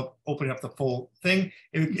didn't open up the full thing.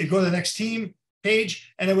 It'd go to the next team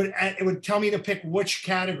page, and it would tell me to pick which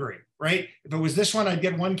category, right? If it was this one, I'd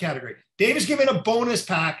get 1 category. Dave is giving a bonus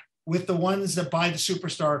pack with the ones that buy the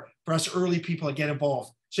superstar for us early people that get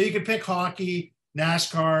involved. So you can pick hockey,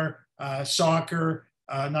 NASCAR, soccer,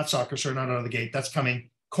 not soccer, sorry, not out of the gate. That's coming.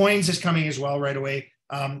 Coins is coming as well right away.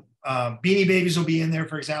 Beanie Babies will be in there,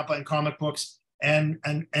 for example, and comic books and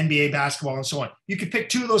NBA basketball and so on. You could pick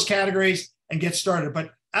 2 of those categories and get started.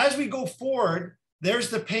 But as we go forward, there's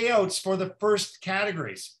the payouts for the first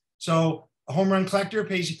categories. So a home run collector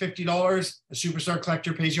pays you $50. A superstar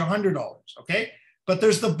collector pays you $100, okay? But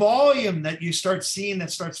there's the volume that you start seeing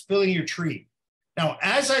that starts filling your tree. Now,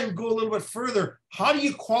 as I go a little bit further, how do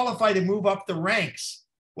you qualify to move up the ranks?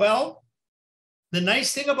 Well, the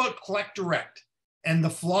nice thing about Collect Direct and the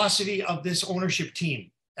philosophy of this ownership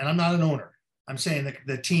team, and I'm not an owner, I'm saying that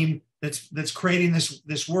the team that's creating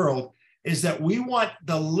this world, is that we want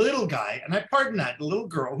the little guy, and I pardon that, the little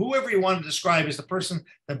girl, whoever you want to describe as the person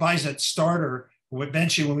that buys that starter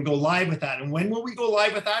eventually when we go live with that. And when will we go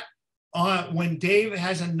live with that? When Dave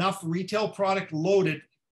has enough retail product loaded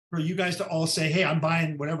for you guys to all say, hey, I'm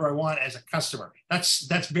buying whatever I want as a customer.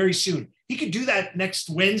 That's very soon. He could do that next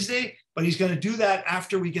Wednesday, but he's going to do that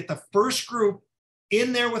after we get the first group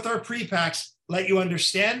in there with our pre-packs, let you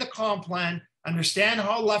understand the comp plan, understand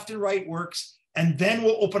how left and right works, and then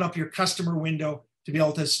we'll open up your customer window to be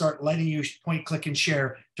able to start letting you point, click, and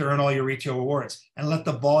share to earn all your retail rewards and let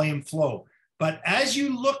the volume flow. But as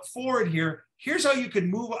you look forward here, here's how you can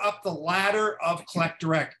move up the ladder of Collect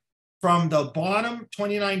Direct from the bottom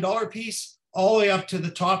 $29 piece all the way up to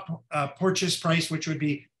the top purchase price, which would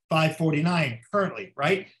be $549 currently,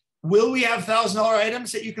 right? Will we have $1,000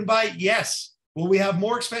 items that you can buy? Yes. Will we have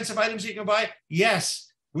more expensive items that you can buy? Yes.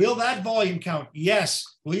 Will that volume count? Yes.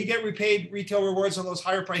 Will you get repaid retail rewards on those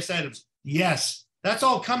higher priced items? Yes. That's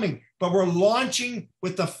all coming, but we're launching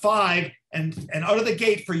with the 5 and out of the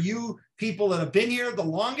gate for you people that have been here the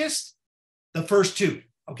longest, the first 2,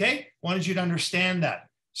 okay? Wanted you to understand that.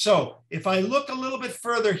 So if I look a little bit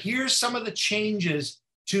further, here's some of the changes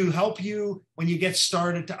to help you when you get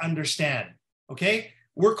started to understand, okay?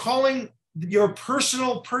 We're calling your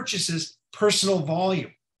personal purchases personal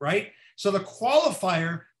volume, right? So the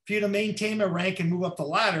qualifier for you to maintain a rank and move up the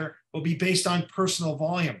ladder will be based on personal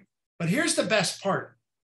volume. But here's the best part.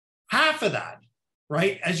 Half of that,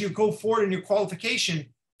 right, as you go forward in your qualification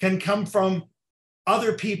can come from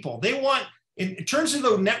other people. They want, in terms of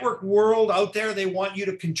the network world out there, they want you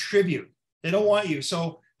to contribute. They don't want you.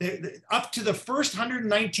 So up to the first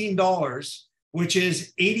 $119, which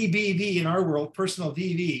is 80 BV in our world, personal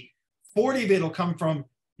VV, 40 of it will come from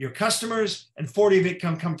your customers, and 40 of it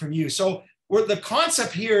come from you. So the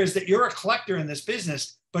concept here is that you're a collector in this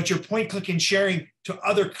business, but you're point, click, and sharing to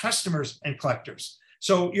other customers and collectors.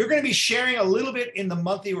 So you're going to be sharing a little bit in the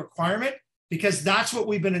monthly requirement because that's what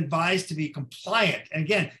we've been advised to be compliant. And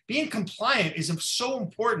again, being compliant is so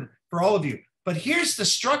important for all of you. But here's the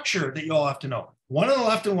structure that you all have to know. One on the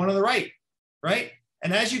left and one on the right, right?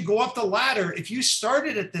 And as you go up the ladder, if you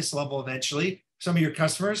started at this level eventually, some of your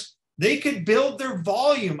customers, they could build their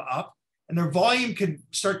volume up and their volume could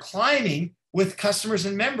start climbing with customers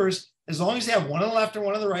and members. As long as they have one on the left and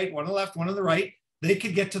one on the right, one on the left, one on the right, they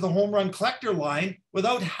could get to the home run collector line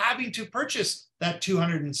without having to purchase that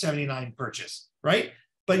 279 purchase, right?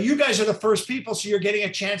 But you guys are the first people, so you're getting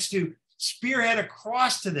a chance to spearhead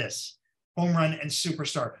across to this home run and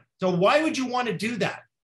superstar. So why would you want to do that?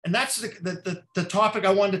 And that's the topic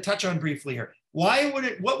I wanted to touch on briefly here.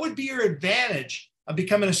 What would be your advantage of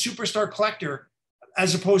becoming a superstar collector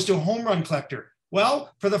as opposed to a home run collector?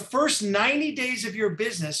 Well, for the first 90 days of your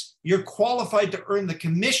business, you're qualified to earn the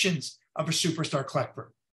commissions of a superstar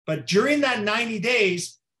collector. But during that 90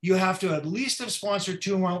 days, you have to at least have sponsored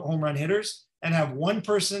 2 home run hitters and have one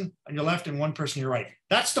person on your left and one person on your right.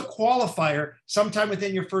 That's the qualifier sometime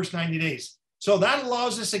within your first 90 days. So that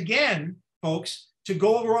allows us again, folks, to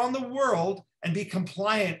go around the world and be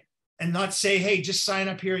compliant and not say, hey, just sign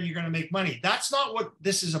up here and you're going to make money. That's not what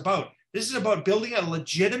this is about. This is about building a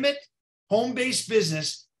legitimate home-based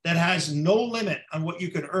business that has no limit on what you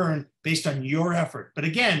could earn based on your effort. But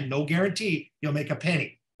again, no guarantee you'll make a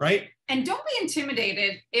penny, right? And don't be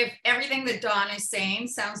intimidated if everything that Don is saying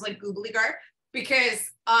sounds like gobbledygook,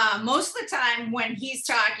 because most of the time when he's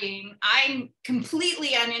talking, I'm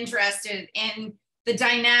completely uninterested in the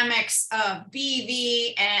dynamics of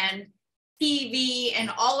BV and PV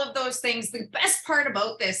and all of those things. The best part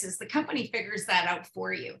about this is the company figures that out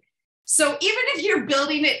for you. So even if you're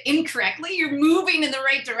building it incorrectly, you're moving in the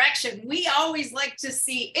right direction. We always like to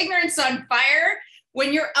see ignorance on fire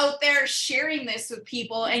when you're out there sharing this with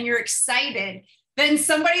people and you're excited, than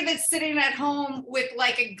somebody that's sitting at home with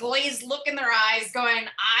like a glazed look in their eyes going,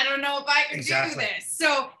 I don't know if I can do this.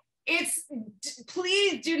 So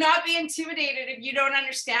please do not be intimidated if you don't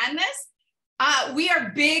understand this. We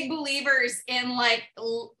are big believers in like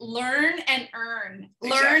learn and earn,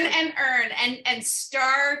 and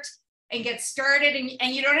start and get started.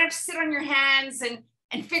 And you don't have to sit on your hands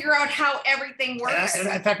and figure out how everything works. And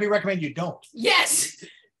in fact, we recommend you don't. Yes.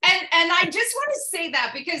 And I just want to say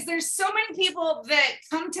that because there's so many people that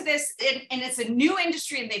come to this and it's a new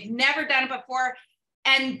industry and they've never done it before.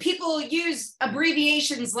 And people use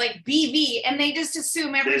abbreviations like BV and they just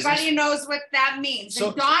assume everybody knows what that means. So,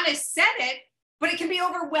 and Don has said it, but it can be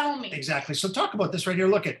overwhelming. Exactly. So talk about this right here.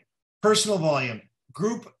 Look at personal volume,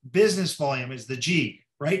 group business volume is the G,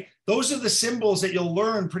 right? Those are the symbols that you'll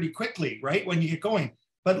learn pretty quickly, right? When you get going.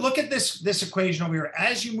 But look at this equation over here.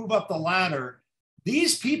 As you move up the ladder,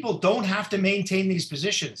 these people don't have to maintain these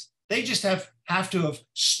positions. They just have to have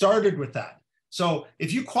started with that. So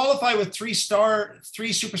if you qualify with three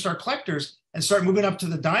superstar collectors and start moving up to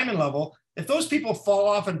the diamond level, if those people fall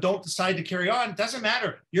off and don't decide to carry on, it doesn't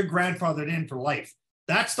matter. You're grandfathered in for life.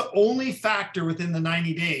 That's the only factor within the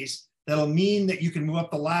 90 days that'll mean that you can move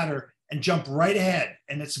up the ladder and jump right ahead.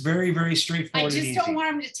 And it's very, very straightforward. I just don't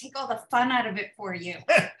want him to take all the fun out of it for you.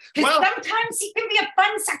 Because Well, sometimes he can be a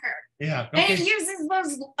fun sucker. yeah. And Okay. he uses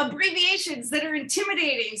those abbreviations that are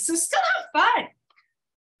intimidating. So still have fun.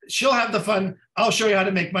 She'll have the fun. I'll show you how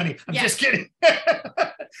to make money. I'm Yeah. just kidding.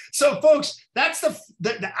 So folks, that's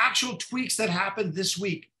the actual tweaks that happened this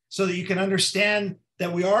week so that you can understand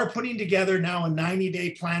that we are putting together now a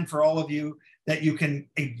 90-day plan for all of you that you can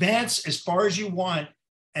advance as far as you want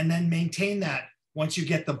and then maintain that once you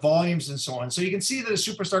get the volumes and so on. So you can see that a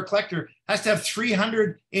superstar collector has to have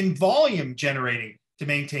 300 in volume generating to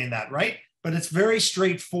maintain that, right? But it's very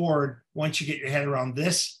straightforward once you get your head around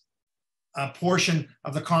this portion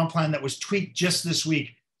of the comp plan that was tweaked just this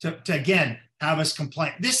week to again, have us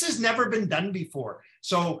compliant. This has never been done before.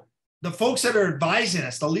 So the folks that are advising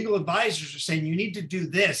us, the legal advisors are saying you need to do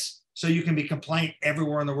this so you can be compliant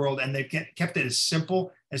everywhere in the world. And they've kept it as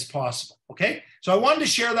simple as possible, okay? So I wanted to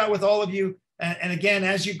share that with all of you. And again,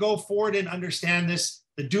 as you go forward and understand this,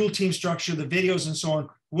 the dual team structure, the videos and so on,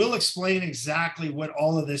 we'll explain exactly what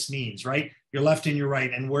all of this means, right? Your left and your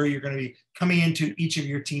right, and where you're going to be coming into each of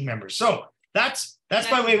your team members. So that's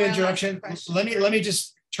by way of introduction. Let me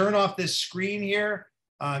just turn off this screen here,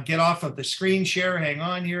 get off of the screen share. Hang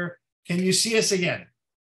on here. Can you see us again?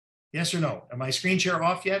 Yes or no? Am my screen share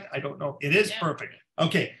off yet? I don't know. It is perfect.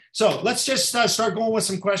 Okay, so let's just start going with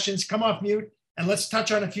some questions. Come off mute and let's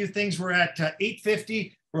touch on a few things. We're at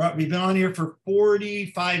 8:50. We've been on here for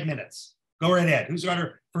 45 minutes. Go right ahead. Who's got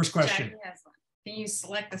our first question? Jackie has one. Can you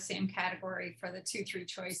select the same category for the 2-3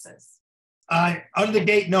 choices? Out of the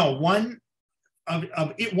gate, no.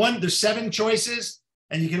 There's 7 choices,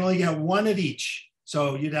 and you can only get one of each.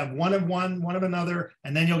 So you'd have one of one, one of another,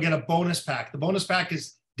 and then you'll get a bonus pack. The bonus pack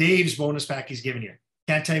is Dave's bonus pack he's giving you.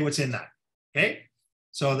 Can't tell you what's in that. Okay.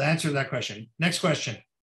 So the answer to that question. Next question.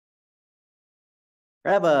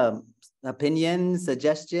 I have a opinion,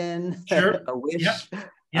 suggestion, Sure. a wish.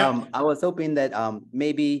 Yep. I was hoping that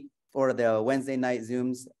maybe for the Wednesday night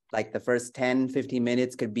Zooms, like the first 10, 15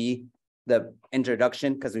 minutes could be the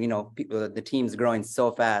introduction, because the team's growing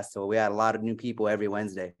so fast. So we had a lot of new people every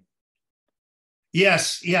Wednesday.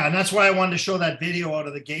 Yes, yeah, and that's why I wanted to show that video out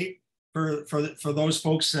of the gate for those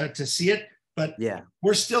folks to see it. But yeah,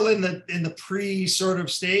 we're still in the pre sort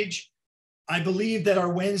of stage. I believe that our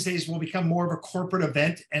Wednesdays will become more of a corporate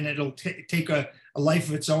event, and it'll take a life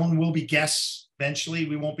of its own. We'll be guests eventually.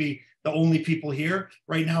 We won't be the only people here.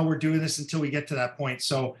 Right now, we're doing this until we get to that point.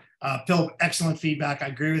 So, Phil, excellent feedback. I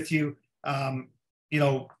agree with you. A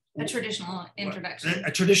traditional introduction.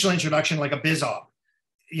 A traditional introduction, like a biz op.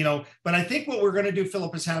 But I think what we're going to do,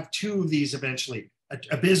 Philip, is have 2 of these eventually,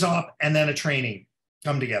 a biz op and then a training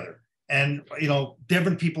come together. And,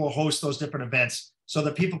 different people will host those different events so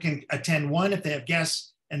that people can attend one if they have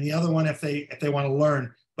guests and the other one if they want to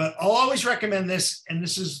learn. But I'll always recommend this, and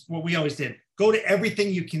this is what we always did. Go to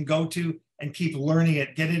everything you can go to and keep learning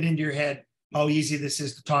it. Get it into your head how easy this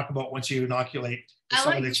is to talk about once you inoculate I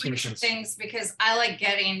like doing things because I like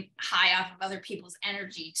getting high off of other people's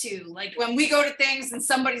energy too. Like when we go to things and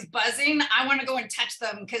somebody's buzzing, I want to go and touch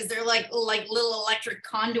them because they're like little electric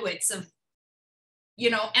conduits of,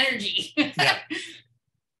 energy. Yeah.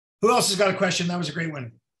 Who else has got a question? That was a great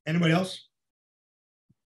one. Anybody else?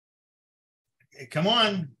 Hey, come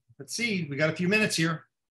on. Let's see. We got a few minutes here.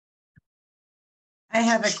 I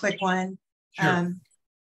have a quick one. Sure.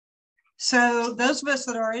 So those of us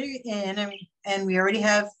that are already in and we already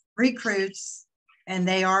have recruits and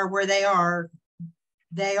they are where they are,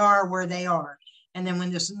 where they are. And then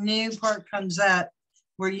when this new part comes up,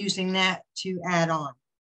 we're using that to add on.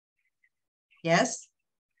 Yes?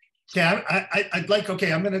 Okay, I'd like,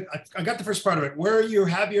 I got the first part of it. Where you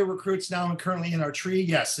have your recruits now and currently in our tree,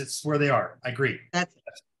 yes, it's where they are. I agree. That's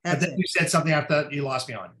but then you said something after that you lost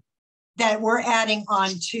me on. That we're adding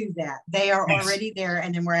on to that. They are already there,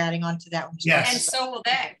 and then we're adding on to that one. Yes. And so will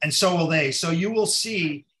they. And so will they. So you will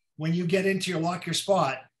see when you get into your lock your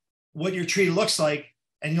spot, what your tree looks like,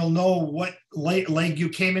 and you'll know what leg you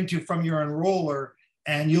came into from your enroller,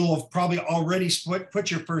 and you'll have probably already put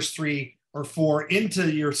your first 3 or 4 into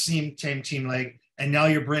your team leg, and now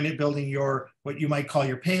you're building your what you might call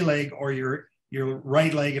your pay leg or your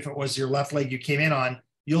right leg if it was your left leg you came in on.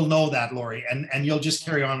 You'll know that, Lori, and you'll just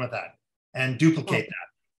carry on with that and duplicate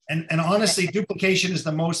that. And honestly, duplication is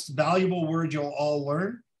the most valuable word you'll all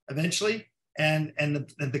learn eventually. And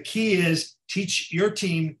the key is teach your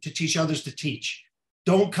team to teach others to teach.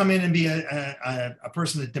 Don't come in and be a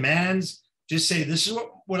person that demands. Just say, this is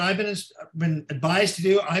what I've been advised to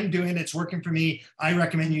do. I'm doing it. It's working for me. I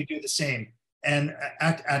recommend you do the same. And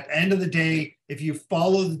at the end of the day, if you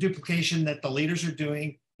follow the duplication that the leaders are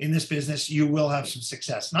doing in this business, you will have some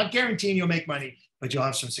success. Not guaranteeing you'll make money, but you'll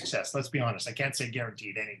have some success. Let's be honest. I can't say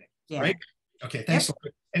guaranteed anything, right? Okay, thanks.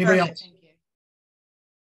 Yep. Anybody else? Thank you.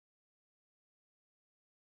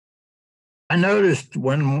 I noticed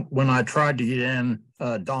when I tried to get in,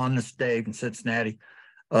 Don, this is Dave in Cincinnati,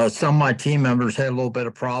 some of my team members had a little bit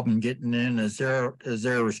of problem getting in. Is there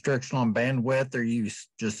a restriction on bandwidth, or are you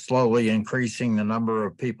just slowly increasing the number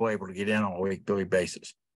of people able to get in on a weekly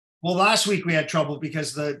basis? Well, last week we had trouble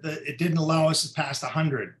because it didn't allow us to pass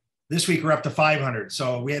 100. This week we're up to 500.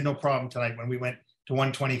 So we had no problem tonight when we went to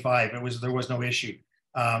 125. There was no issue.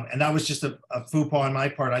 And that was just a faux pas on my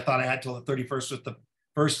part. I thought I had till the 31st with the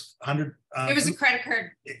first 100. It was a credit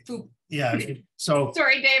card. Yeah. So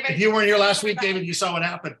sorry, David. If you weren't here last week, David, you saw what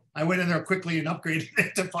happened. I went in there quickly and upgraded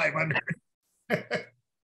it to 500.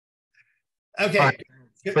 Okay. Right.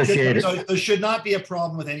 Appreciate it. So there should not be a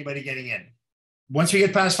problem with anybody getting in. Once we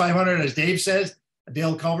get past 500, as Dave says,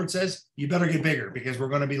 Dale Culbert says, you better get bigger because we're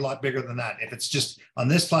going to be a lot bigger than that. If it's just on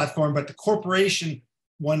this platform, but the corporation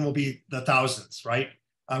one will be the thousands, right?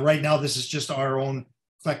 Right now, this is just our own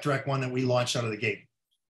Collect Direct one that we launched out of the gate.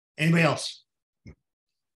 Anybody else?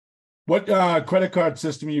 What credit card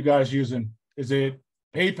system are you guys using? Is it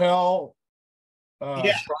PayPal?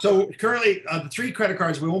 Yeah. So currently, the 3 credit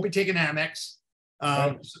cards, we won't be taking Amex.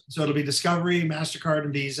 So it'll be Discovery, MasterCard,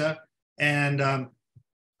 and Visa. And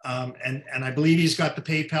And I believe he's got the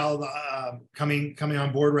PayPal coming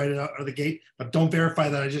on board right out of the gate. But don't verify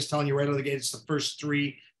that. I'm just telling you right out of the gate. It's the first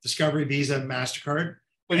 3: Discovery, Visa, and MasterCard.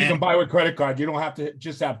 But you can buy with credit card. You don't have to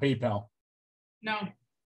just have PayPal. No.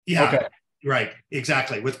 Yeah. Okay. Right.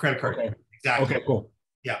 Exactly. With credit card. Okay. Exactly. Okay. Cool.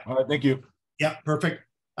 Yeah. All right. Thank you. Yeah. Perfect.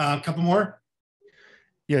 A couple more.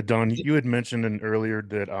 Yeah, Don, you had mentioned earlier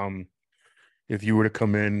that if you were to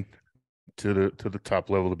come in to the top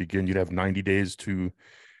level to begin, you'd have 90 days to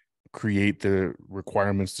create the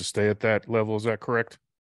requirements to stay at that level. Is that correct?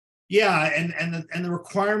 Yeah, and the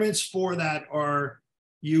requirements for that are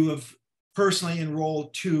you have personally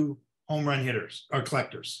enrolled 2 home run hitters or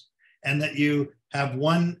collectors, and that you have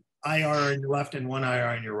 1 IR on your left and 1 IR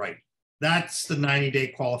on your right. That's the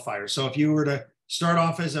 90-day qualifier. So if you were to start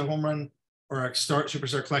off as a home run or a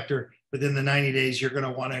superstar collector within the 90 days, you're going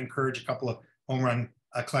to want to encourage a couple of home run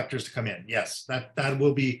collectors to come in. Yes, that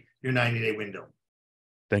will be your 90-day window.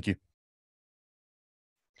 Thank you.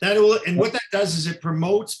 And what that does is it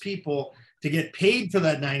promotes people to get paid for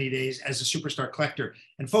that 90 days as a superstar collector.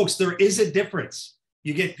 And folks, there is a difference.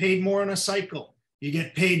 You get paid more on a cycle. You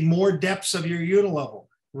get paid more depths of your unit level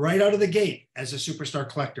right out of the gate as a superstar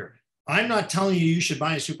collector. I'm not telling you should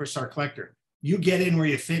buy a superstar collector. You get in where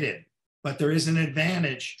you fit in, but there is an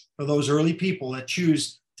advantage for those early people that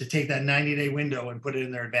choose to take that 90-day window and put it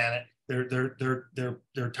in their advantage,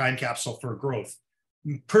 their time capsule for growth.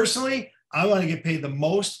 Personally, I want to get paid the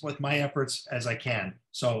most with my efforts as I can.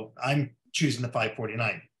 So I'm choosing the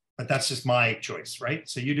 549, but that's just my choice, right?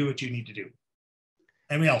 So you do what you need to do.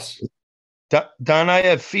 Anybody else? Don, I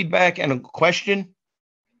have feedback and a question.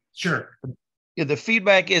 Sure. Yeah, the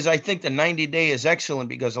feedback is I think the 90-day is excellent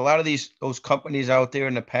because a lot of those companies out there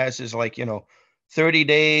in the past is like, 30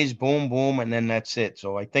 days, boom, boom, and then that's it.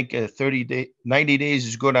 So I think 90 days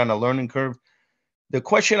is good on a learning curve. The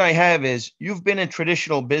question I have is, you've been in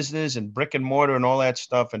traditional business and brick and mortar and all that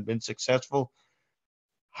stuff and been successful.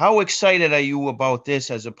 How excited are you about this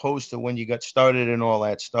as opposed to when you got started and all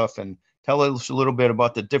that stuff? And tell us a little bit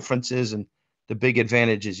about the differences and the big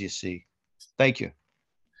advantages you see. Thank you.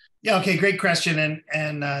 Yeah, okay, great question.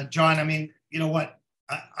 And John, I mean, you know what?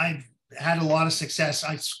 I've had a lot of success.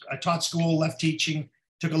 I taught school, left teaching,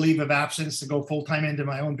 took a leave of absence to go full-time into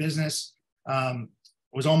my own business.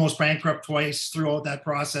 Was almost bankrupt twice throughout that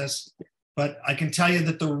process. But I can tell you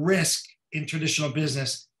that the risk in traditional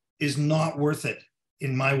business is not worth it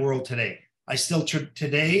in my world today. I still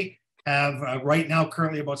today have right now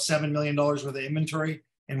currently about $7 million worth of inventory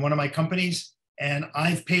in one of my companies. And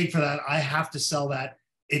I've paid for that. I have to sell that.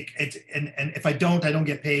 And if I don't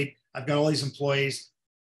get paid. I've got all these employees.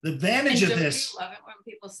 The advantage of this. You love it when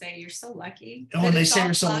people say you're so lucky. Oh, and they say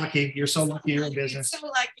you're so lucky. You're so lucky you're in business. You're so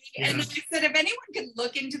lucky. Yeah. And I said, if anyone could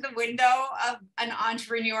look into the window of an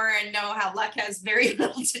entrepreneur and know how luck has very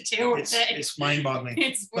little to do with it. It's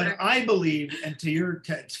mind-boggling. But I believe, and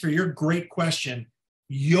for your great question,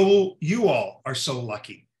 you all are so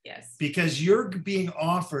lucky. Yes. Because you're being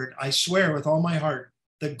offered, I swear with all my heart,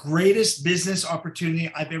 the greatest business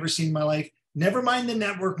opportunity I've ever seen in my life. Never mind the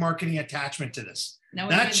network marketing attachment to this. No,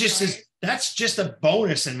 that's just a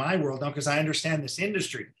bonus in my world now because I understand this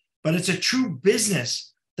industry. But it's a true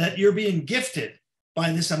business that you're being gifted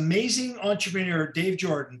by this amazing entrepreneur, Dave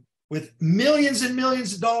Jordan, with millions and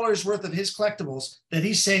millions of dollars worth of his collectibles that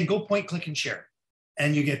he's saying, go point, click, and share,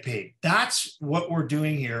 and you get paid. That's what we're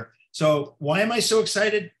doing here. So why am I so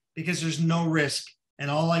excited? Because there's no risk, and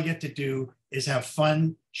all I get to do is have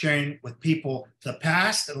fun sharing with people the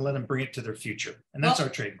past and let them bring it to their future. And that's our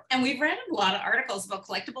trademark. And we've read a lot of articles about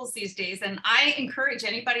collectibles these days. And I encourage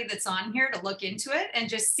anybody that's on here to look into it and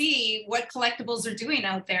just see what collectibles are doing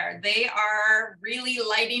out there. They are really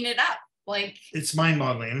lighting it up. Like, it's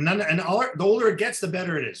mind-boggling. The older it gets, the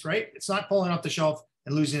better it is, right? It's not falling off the shelf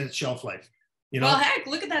and losing its shelf life. Well, heck,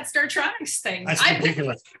 look at that Startronics thing. That's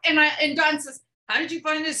ridiculous. And Don says, how did you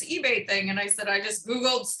find this eBay thing? And I said, I just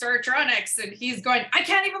Googled Startronics, and he's going, I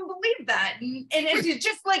can't even believe that. And it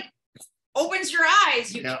just like opens your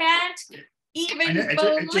eyes. You can't even believe it.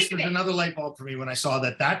 It just was another light bulb for me when I saw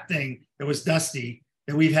that thing that was dusty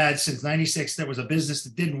that we've had since '96 that was a business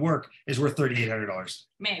that didn't work is worth $3,800.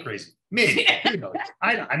 Maybe. Crazy. Maybe. I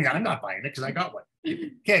mean, I'm not buying it because I got one.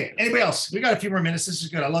 Okay. Anybody else? We got a few more minutes. This is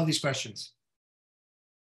good. I love these questions.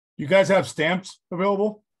 You guys have stamps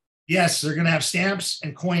available? Yes, they're going to have stamps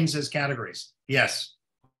and coins as categories. Yes.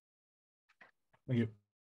 Thank you.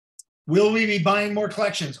 Will we be buying more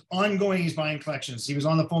collections? Ongoing, he's buying collections. He was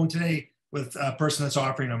on the phone today with a person that's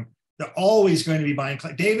offering them. They're always going to be buying.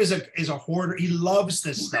 Dave is a hoarder. He loves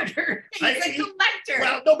this stuff. He's a collector.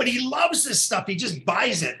 Well, no, but he loves this stuff. He just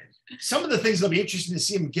buys it. some of the things that'll be interesting to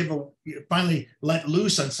see him finally let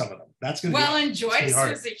loose on some of them. That's going to well, be and Joyce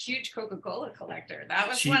hard. was a huge Coca-Cola collector. That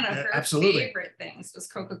was She- one of her absolutely. favorite things was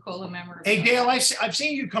Coca-Cola memorabilia. Hey, Dale, I've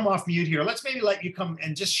seen you come off mute here. Let's maybe let you come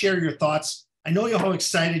and just share your thoughts. I know how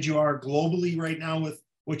excited you are globally right now with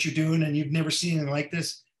what you're doing, and you've never seen anything like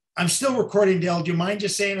this. I'm still recording, Dale. Do you mind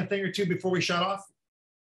just saying a thing or two before we shut off?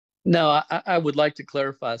 No, I would like to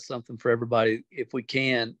clarify something for everybody, if we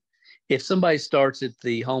can. If somebody starts at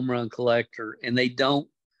the home run collector and they don't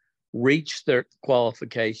reach their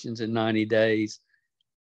qualifications in 90 days,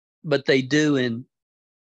 but they do in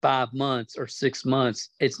 5 months or 6 months,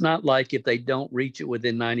 it's not like if they don't reach it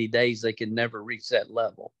within 90 days, they can never reach that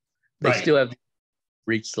level. They Right. still have to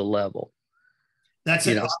reach the level. That's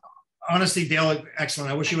You it. know. Honestly, Dale,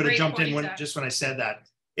 excellent. I wish you would have Great jumped in point, Zach. just when I said that.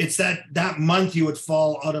 It's that month you would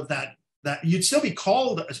fall out of that you'd still be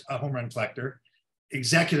called a home run collector,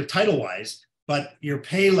 executive title wise, but your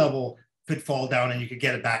pay level could fall down and you could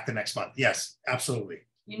get it back the next month. Yes, absolutely.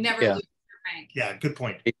 You never Yeah. lose your rank. Yeah, good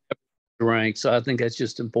point. Rank. So I think that's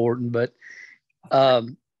just important. But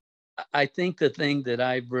I think the thing that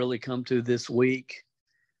I've really come to this week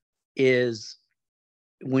is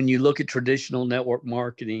when you look at traditional network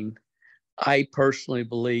marketing, I personally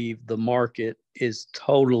believe the market is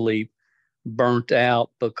totally burnt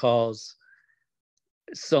out because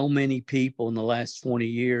so many people in the last 20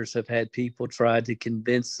 years have had people try to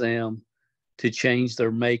convince them to change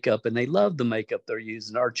their makeup, and they love the makeup they're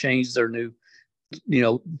using, or change their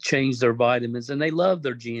change their vitamins, and they love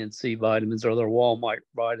their GNC vitamins or their Walmart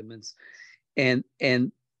vitamins. And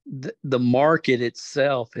the market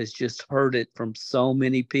itself has just heard it from so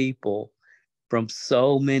many people, from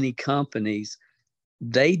so many companies.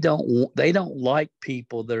 They don't like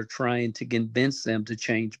people that are trying to convince them to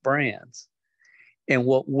change brands. And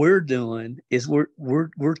what we're doing is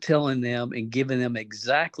we're telling them and giving them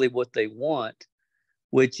exactly what they want,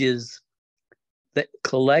 which is that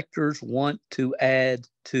collectors want to add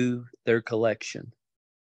to their collection.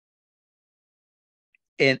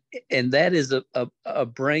 And that is a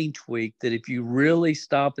brain tweak that if you really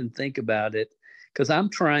stop and think about it, because I'm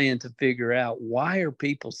trying to figure out, why are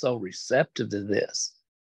people so receptive to this?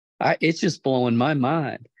 It's just blowing my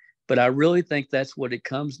mind. But I really think that's what it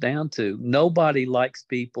comes down to. Nobody likes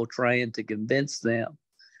people trying to convince them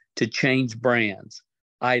to change brands.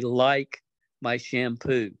 I like my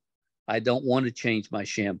shampoo. I don't want to change my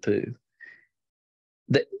shampoo.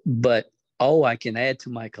 But I can add to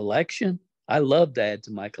my collection. I love to add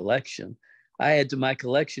to my collection. I add to my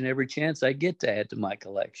collection every chance I get to add to my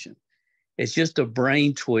collection. It's just a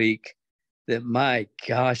brain tweak that, my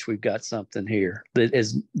gosh, we've got something here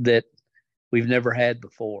that we've never had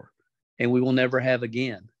before, and we will never have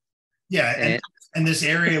again. Yeah, and this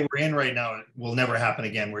area we're in right now will never happen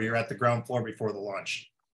again, where you're at the ground floor before the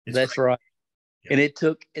launch. That's great. right. Yeah.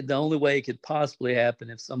 And the only way it could possibly happen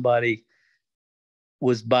if somebody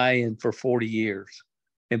was buying for 40 years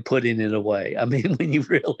and putting it away. I mean, when you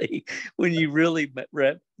really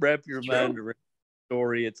wrap your mind around the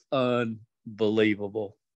story, it's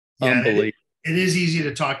unbelievable. Yeah, Unbelievable. It is easy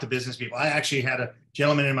to talk to business people. I actually had a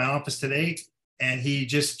gentleman in my office today, and he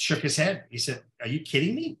just shook his head. He said, "Are you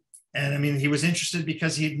kidding me?" And I mean, he was interested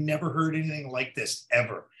because he had never heard anything like this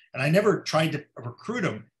ever. And I never tried to recruit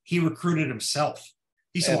him. He recruited himself.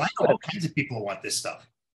 He said, "Well, I know all kinds of people who want this stuff."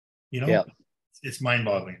 Yeah. It's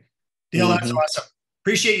mind-boggling. Dale, that's awesome.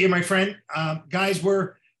 Appreciate you, my friend. Guys,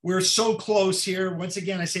 we're so close here. Once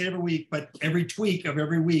again, I say it every week, but every tweak of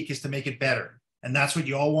every week is to make it better. And that's what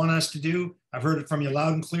you all want us to do. I've heard it from you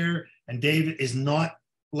loud and clear. And Dave is not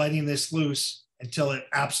letting this loose until it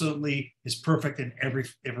absolutely is perfect in every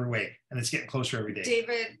way. And it's getting closer every day.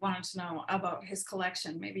 David wanted to know about his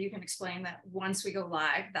collection. Maybe you can explain that once we go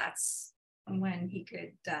live, that's when he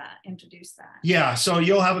could introduce that. Yeah, so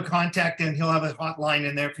you'll have a contact and he'll have a hotline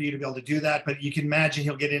in there for you to be able to do that. But you can imagine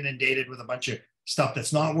he'll get inundated with a bunch of stuff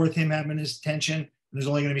that's not worth him having his attention. There's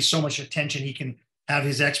only going to be so much attention he can have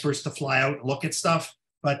his experts to fly out and look at stuff.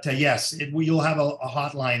 But yes, you'll have a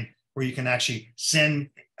hotline where you can actually send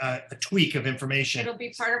a tweak of information. It'll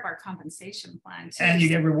be part of our compensation plan too. And you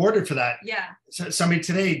get rewarded for that. Yeah. So somebody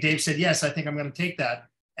today, Dave said, "Yes, I think I'm going to take that."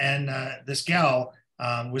 And this gal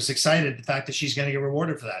was excited the fact that she's going to get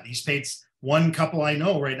rewarded for that. He's paid one couple I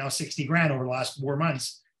know right now $60,000 over the last 4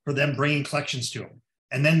 months for them bringing collections to him.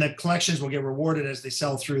 And then the collections will get rewarded as they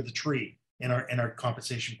sell through the tree in our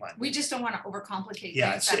compensation plan. We just don't want to overcomplicate.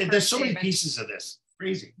 Yeah, things there's so many David. pieces of this.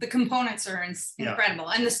 Crazy. The components are incredible.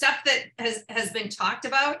 And the stuff that has been talked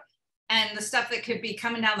about and the stuff that could be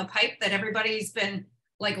coming down the pipe that everybody's been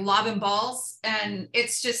like lobbing balls, and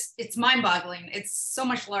it's mind-boggling. It's so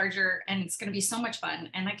much larger, and it's going to be so much fun,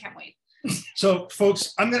 and I can't wait. So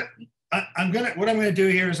folks, what I'm gonna do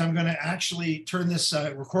here is I'm gonna actually turn this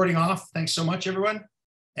recording off. Thanks so much, everyone,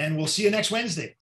 and we'll see you next Wednesday.